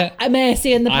had say that it.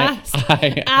 mercy in the past.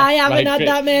 I haven't had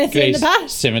that mercy in the Grace,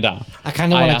 past. Simmer down. I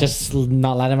kind of I want to asked. just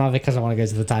not let him have it because I want to go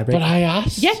to the tiebreak. But I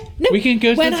asked. Yeah, no. We can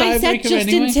go to when the I said tiebreaker Justin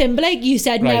anyway. Timberlake, you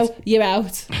said Right. no, you're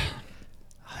out.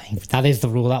 That is the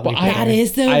rule that we But play. That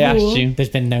is the I rule. asked you. There's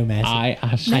been no mercy. I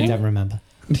asked I you. don't remember.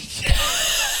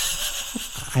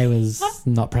 I was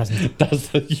not present. That's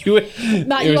the you.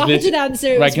 Matt, it you was offered this- an answer.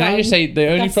 It Right, was can I wrong. just say the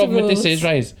only That's the problem with this rules. is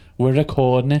right. Is we're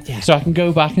recording it, Yeah. so I can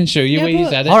go back and show you Yeah, where you but-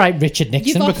 said it. All right, Richard Nixon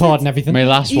You've offered- recording everything. My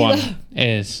last You- one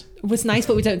is. It was nice,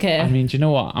 but we don't care. I mean, do you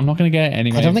know what? I'm not going to get it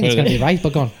anyway. I don't think it's going to be right,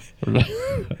 but go on.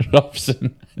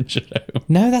 Robson and Jerome.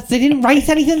 No, they didn't write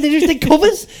anything. They just did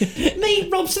covers. Mate,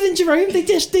 Robson and Jerome, they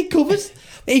just did covers.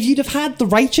 If you'd have had the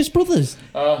Righteous Brothers,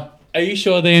 Are you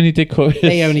sure they only did covers?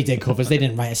 they only did covers. They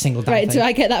didn't write a single damn Right, thing. do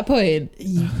I get that point?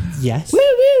 Yes. Woo,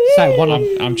 woo, woo. So one of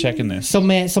I'm checking this.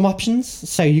 some options.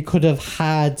 So you could have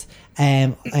had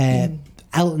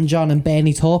Elton John and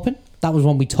Bernie Taupin. That was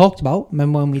one we talked about.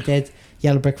 Remember when we did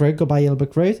Yellow Brick Road, Goodbye Yellow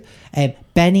Brick Road?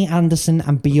 Benny Anderson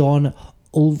and Bjorn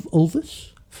Ulvaeus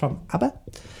from ABBA.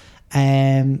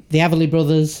 The Everly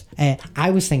Brothers. I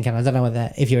was thinking, I don't know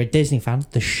whether if you're a Disney fan,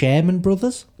 the Sherman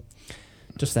Brothers.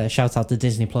 Just a shout out to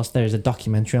Disney Plus. There is a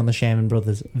documentary on the Sherman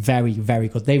Brothers. Very, very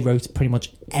good. They wrote pretty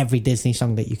much every Disney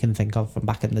song that you can think of from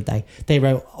back in the day. They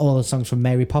wrote all the songs from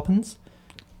Mary Poppins.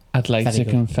 I'd like Very to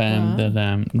good. confirm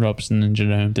that Robson and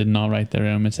Jerome did not write their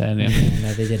own material,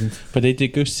 No, they didn't. but they did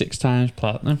go 6 times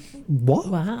platinum. What?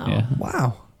 Wow. Yeah,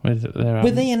 Wow. with their Were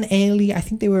album. they an early? I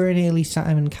think they were an early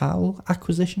Simon Cowell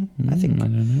acquisition. I think I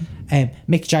don't know.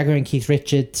 Mick Jagger and Keith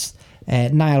Richards,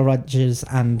 Nile Rodgers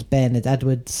and Bernard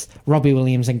Edwards, Robbie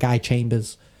Williams and Guy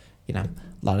Chambers. You know,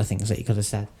 a lot of things that you could have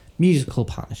said. Musical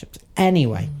partnerships.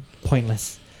 Anyway,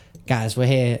 pointless. Guys, we're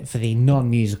here for the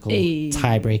non-musical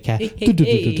tiebreaker.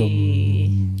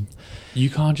 Du-du-du-du-dum. You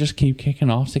can't just keep kicking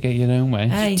off to get your own way.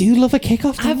 Hey, Do you love a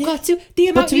kick-off? don't I've you? got to. The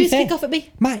amount to be you fair- kick off at me.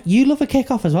 Matt, you love a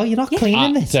kick-off as well. You're not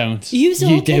cleaning I this. don't. Use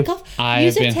You a do. kick off. I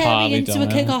Use have a been Terry hardly into done a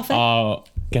kick it. off. Oh,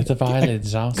 get the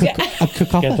violins out. A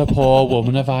cook-off. Get the poor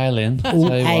woman a violin. Ooh,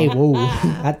 Tell you hey, what. whoa.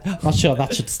 I'm not sure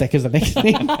that should stick as a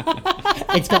nickname.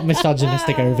 It's got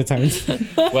misogynistic overtones.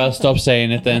 Well, stop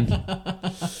saying it then.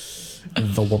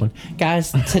 The woman.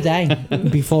 Guys, today,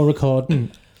 before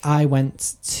recording, I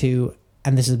went to,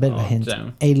 and this is a bit of a hint,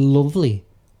 damn. a lovely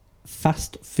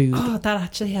fast food Oh, that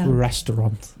actually helped.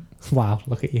 restaurant. Wow,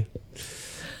 look at you.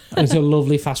 It's a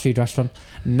lovely fast food restaurant.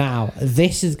 Now,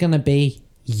 this is going to be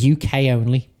UK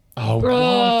only. Oh, what?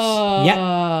 Oh.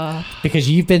 Yeah. Because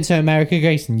you've been to America,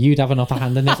 Grace, and you'd have an upper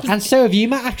hand in this. And so have you,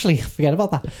 Matt, actually. Forget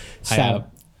about that. I So, have.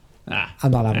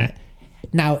 I'm not having it.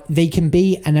 Now, they can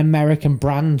be an American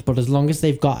brand, but as long as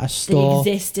they've got a They store,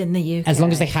 exist in the UK. as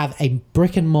long as they have a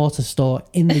brick and mortar store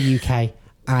in the UK,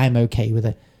 I'm okay with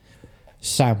it.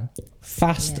 So,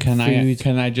 fast Can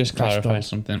food. I just clarify restaurant.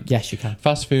 something? Yes, you can.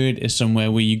 Fast food is somewhere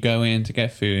where you go in to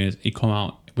get food, you come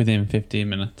out within 15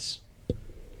 minutes.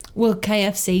 Well,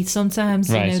 KFC sometimes,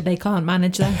 Right. you know, they can't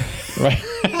manage that. Right.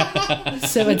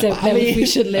 So I don't know if we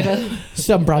should live a...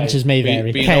 Some branches may But-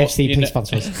 vary. but you know- KFC, you please know-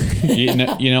 sponsor us. you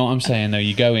know what I'm saying though?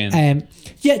 You go in.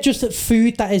 Yeah, just that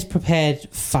food that is prepared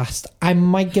fast. I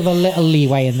might give a little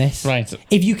leeway in this. Right.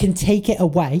 If you can take it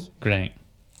away, Great.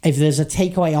 if there's a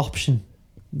takeaway option,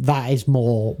 That is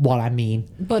more what I mean.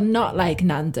 But not like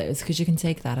Nando's, because you can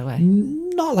take that away.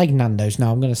 Not like Nando's. No,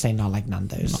 I'm going to say not like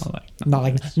Nando's. Not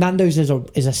like Nando's is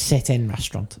a sit-in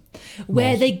restaurant.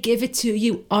 Where they give it to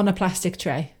you on a plastic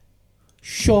tray.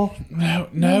 Sure.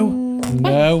 No.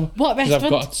 What 'Cause restaurant I've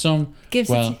got some. gives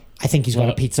it to you? I think he's got a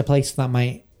Well- pizza place that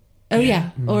might... Oh, yeah.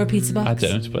 Or a pizza box. I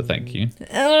don't, but thank you.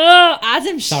 Oh,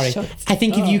 Adam, Sorry. shut I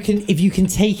think if you can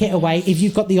take it away, if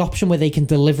you've got the option where they can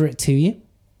deliver it to you,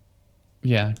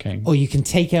 Yeah, okay. or you can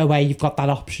take it away, you've got that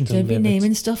option. Don't be Delivered.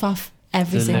 naming stuff off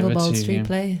every Delivered single Bold to Street you.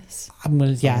 place. I'm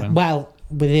gonna, yeah. will. Well,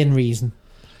 within reason.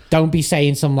 Don't be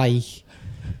saying some like,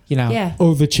 Yeah.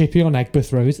 oh, the Chippy on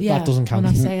Egbert Road. Yeah, That doesn't count.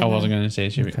 I'm not saying I that. wasn't going to say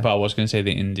Chippy, but I was going to say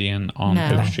the Indian on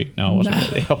No. Oak Street. No, I wasn't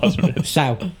really. I wasn't really. So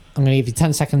I'm gonna give you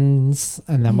 10 seconds,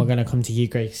 and then we're gonna come to you,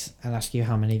 Grace, and ask you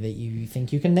how many that you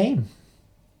think you can name.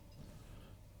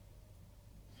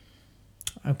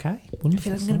 Okay. I feel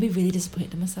Wonderful. like I'm going to be really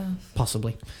disappointed in myself.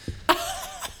 Possibly.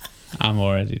 I'm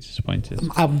already disappointed.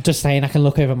 I'm just saying, I can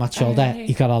look over my shoulder. Alright.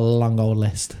 You've got a long old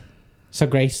list. So,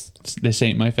 Grace, This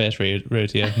ain't my first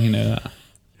rodeo. You know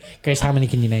that. how many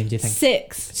can you name, do you think?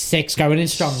 6, 6, going in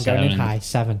strong, going in 7. high.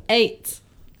 7. 8,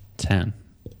 10.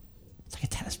 It's like a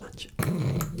tennis match.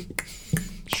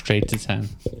 Straight to 10.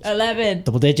 11,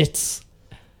 Double digits.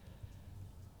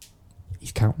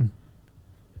 He's counting.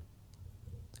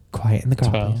 Quiet in the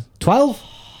crowd. 12.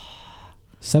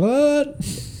 please. 12. 7.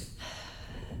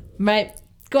 Right.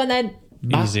 Go on then.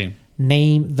 Matt. Easy.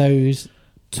 Name those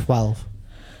 12.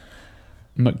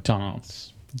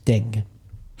 McDonald's. Ding.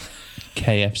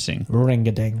 KFC.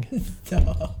 Ring-a-ding.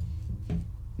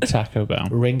 Taco Bell.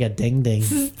 Ring-a-ding-ding.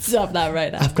 Stop that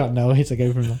right now. I've got no way to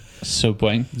go from that.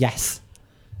 Subway. Yes.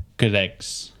 Good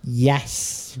eggs.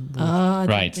 Yes. Oh, I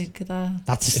Right. didn't think of that.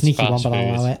 That's a It's sneaky one, fast but I'll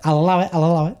food. allow it. I'll allow it. I'll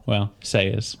allow it. Well,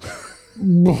 Sayers.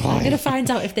 I'm going to find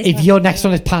out if they If your next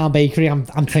one is Palm Bakery, I'm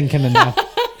thinking of now.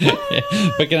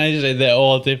 But can I just say they're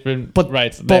all different? But,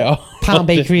 right, they but are. Palm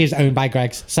Bakery is owned by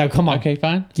Greg's, so come on. Okay,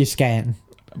 fine. You're skating.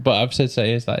 But I've said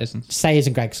Sayers, that isn't. Sayers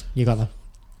and Greg's. You got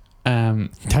them.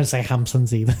 Don't say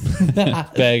Hamptons either.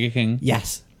 Burger King.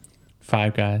 Yes.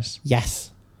 Five Guys. Yes.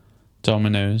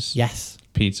 Domino's. Yes.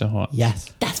 Pizza Hut. Yes.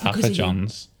 That's because Papa of you.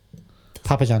 John's.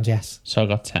 Papa John's, yes. So I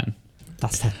got 10.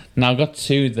 That's 10. Now I've got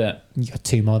 2 that. You got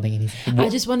 2 more than you need. I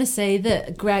just want to say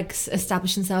that Greg's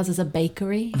established themselves as a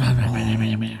bakery.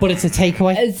 But it's a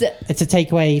takeaway. Is it- It's a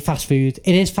takeaway fast food.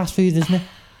 It is fast food, isn't it?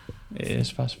 It is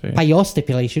fast food. By your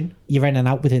stipulation, you're in and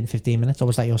out within 15 minutes, or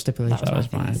was that your stipulation? That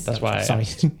was mine. That's why I Sorry.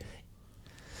 asked.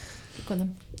 Go on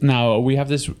then. Now we have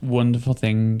this wonderful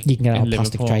thing You can get it in on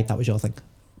plastic Liverpool tray. That was your thing.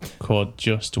 called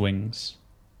Just Wings.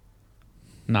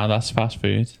 Now that's fast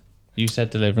food. You said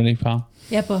delivery, pal.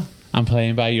 Yeah, but I'm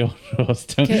playing by your rules.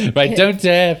 Don't, Can- right, don't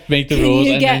dare make the can rules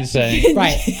you and get- then say.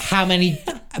 Right. How many?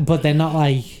 But they're not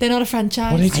like. they're not a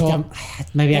franchise. What are you I talking?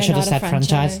 don't. Maybe I They're should have not a said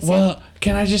franchise. franchise. Well,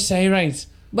 can I just say right?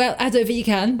 Well, I don't think you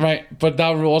can. Right, but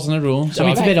that wasn't a rule. So I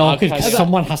mean, it's a I'll- bit I'll awkward carry- because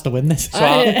someone has to win this. so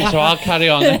I'll carry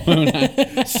on.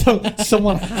 then. So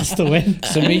someone has to win.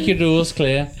 So make your rules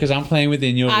clear because I'm playing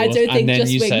within your I rules, don't think and then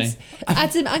just you wings. say.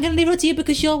 Adam, I'm going to leave it to you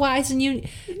because you're wise and you.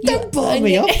 Don't blow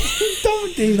me up.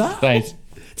 Don't do that. Right,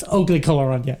 It's ugly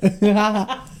colour on you.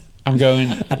 I'm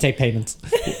going I take payments.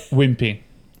 wimpy.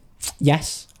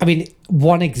 Yes. I mean,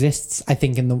 one exists, I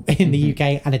think, in the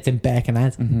UK, and it's in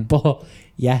Birkenhead. But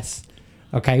yes.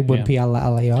 Okay, Wimpy, I'll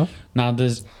let you off. Now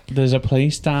there's a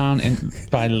place down in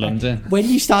by London. When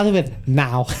you started with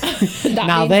now,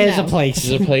 now means there's now. a place.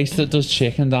 There's a place that does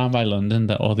chicken down by London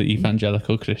that all the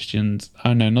evangelical Christians,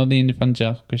 oh no, not the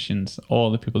evangelical Christians,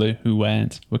 all the people who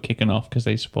weren't were kicking off because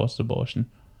they supported abortion.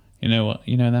 You know what?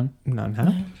 You know them? No.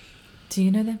 Do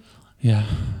you know them? Yeah.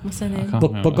 What's their I name? can't But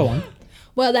remember. go on.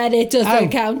 Well, then it doesn't Oh.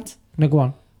 count. No, go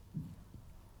on.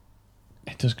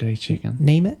 It does great chicken.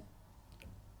 Name it.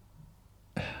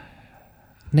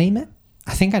 Name it.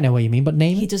 I think I know what you mean, but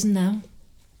name He it. doesn't know.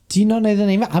 Do you not know the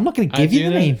name? I'm not going to give you the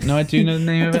name. No, I do know the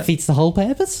name That of it. defeats the whole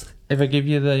purpose. If I give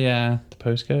you the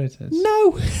postcode, it's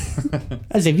No.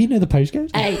 As if you know the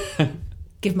postcode. Hey,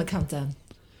 give him a countdown.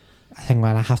 I think I'm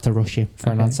going to have to rush you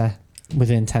for an Okay. answer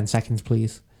within 10 seconds,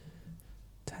 please.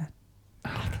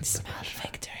 I can smell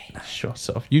victory. shut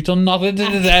up. You've done nothing to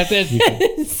deserve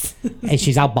it. Hey,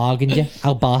 she's out-bargained you.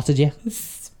 Out-bartered you.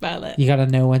 Smell it. You got to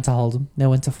know when to hold them. Know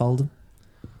when to fold them.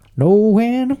 Know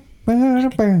when to burn a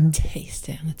burn. Taste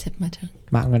it on the tip of my tongue.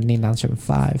 Matt, I'm going to need an answer in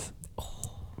 5,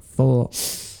 4,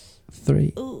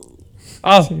 3. Oh,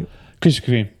 2. Krispy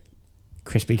Kreme.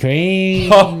 Krispy Kreme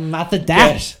Oh, at the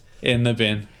death. Yes, in the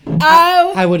bin.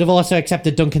 Oh! I would have also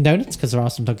accepted Dunkin' Donuts because there are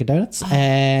some Dunkin' Donuts.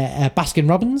 Baskin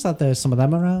Robbins, there's some of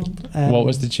them around. What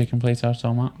was the chicken place I was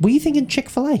talking about? Were you thinking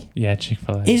Chick-fil-A? Yeah,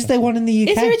 Chick-fil-A. Is there one in the UK?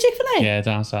 Is there a Chick-fil-A? Yeah,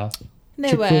 down south. No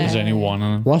Chick-fil-A. way. There's only one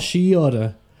of them. What's she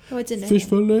order? Oh, I didn't know. Fish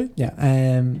fillet.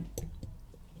 Yeah.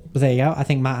 But there you go. I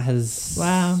think Matt has.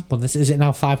 Wow. Well, this is it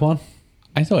now. 5-1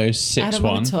 I thought it was I don't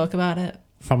want 6-1. to talk about it.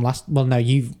 from last. Well, no,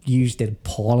 you did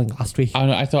appalling last week.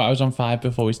 I thought I was on 5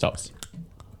 before we stopped.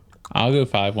 I'll go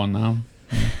 5-1 now.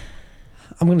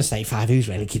 I'm going to say 5. Who's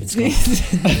really keeping score?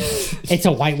 It's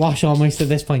a whitewash almost at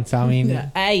this point. So I mean,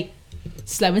 Hey,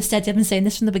 slow and steady. I've been saying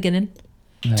this from the beginning.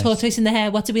 Nice. Tortoise in the hair.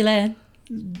 What did we learn?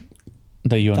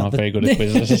 That you're not very good at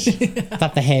quizzes.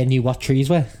 that the hair knew what trees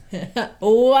were.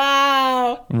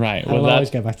 Wow. Right, I'll well always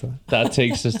go back to that. that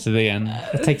takes us to the end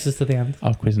It takes us to the end.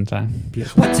 of quizzing time.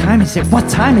 What time is it? What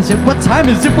time is it? What time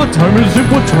is it? What time is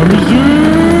it? What time is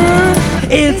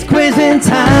it? It's quizzing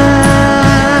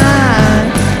time.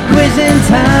 Quizzing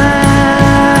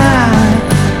time.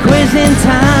 Quizzing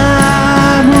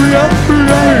time. It's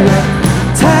quizzing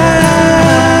time.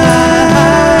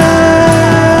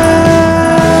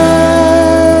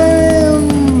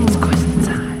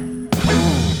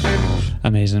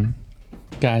 Amazing.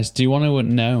 Guys, do you want to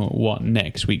know what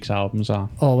next week's albums are?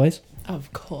 Always.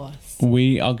 Of course.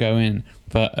 We are going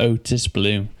for Otis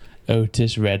Blue.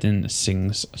 Otis Redding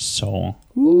Sings Soul.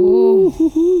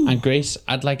 Ooh. And Grace,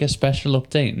 I'd like a special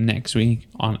update next week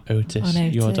on Otis,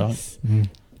 On your dog. Otis.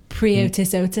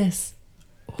 Pre-Otis Otis.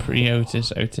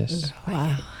 Pre-Otis Otis.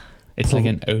 Wow. It's like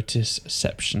an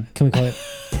Otisception. Can we call it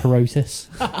Protus?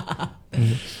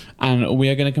 And we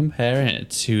are going to compare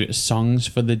it to Songs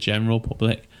for the General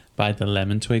Public by the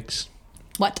Lemon Twigs.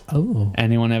 What? Oh.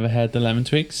 Anyone ever heard the Lemon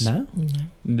Twigs? No.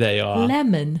 They are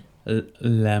Lemon.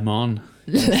 lemon.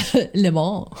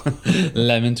 Lemon.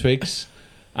 Lemon Twigs.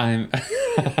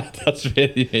 That's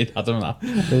really made Adam laugh.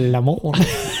 Lemon.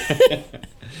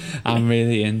 I'm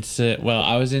really into. Well,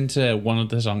 I was into one of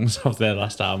the songs of their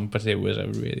last album, but it was a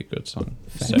really good song.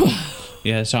 So,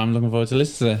 yeah, so I'm looking forward to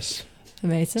listening to this.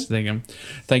 Amazing. So there you go.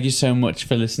 Thank you so much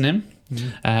for listening.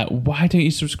 Why don't you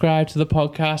subscribe to the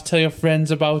podcast? Tell your friends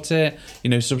about it.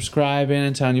 You know, subscribing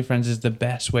and telling your friends is the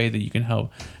best way that you can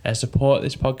help support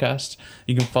this podcast.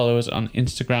 You can follow us on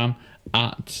Instagram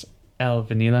at El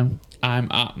Vanilo.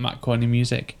 I'm at Matt Corney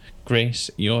Music. Grace,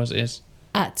 yours is.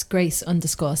 At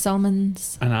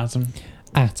Grace_Salmons. And Adam.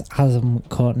 At Adam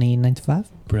Courtney 95.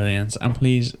 Brilliant. And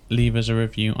please leave us a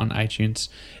review on iTunes.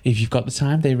 If you've got the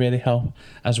time, they really help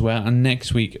as well. And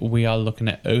next week, we are looking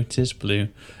at Otis Blue,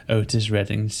 Otis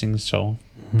Redding Sings Soul.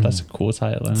 That's a cool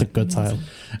title, It's isn't a good title.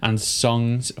 And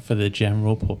Songs for the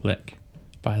General Public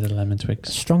by the Lemon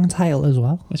Twigs. Strong title as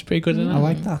well. It's pretty good, isn't it? I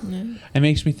like that. It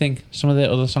makes me think some of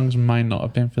the other songs might not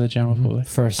have been for the general public.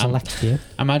 For a select few.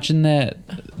 Imagine their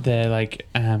like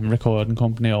recording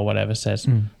company or whatever says,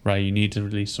 right, you need to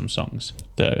release some songs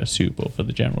that are suitable for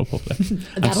the general public.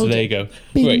 And so there you go.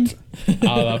 Great.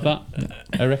 I'll have that.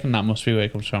 I reckon that must be where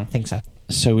it comes from. I think so.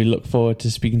 So we look forward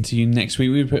to speaking to you next week.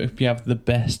 We hope you have the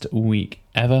best week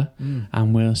ever,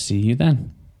 and we'll see you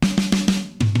then.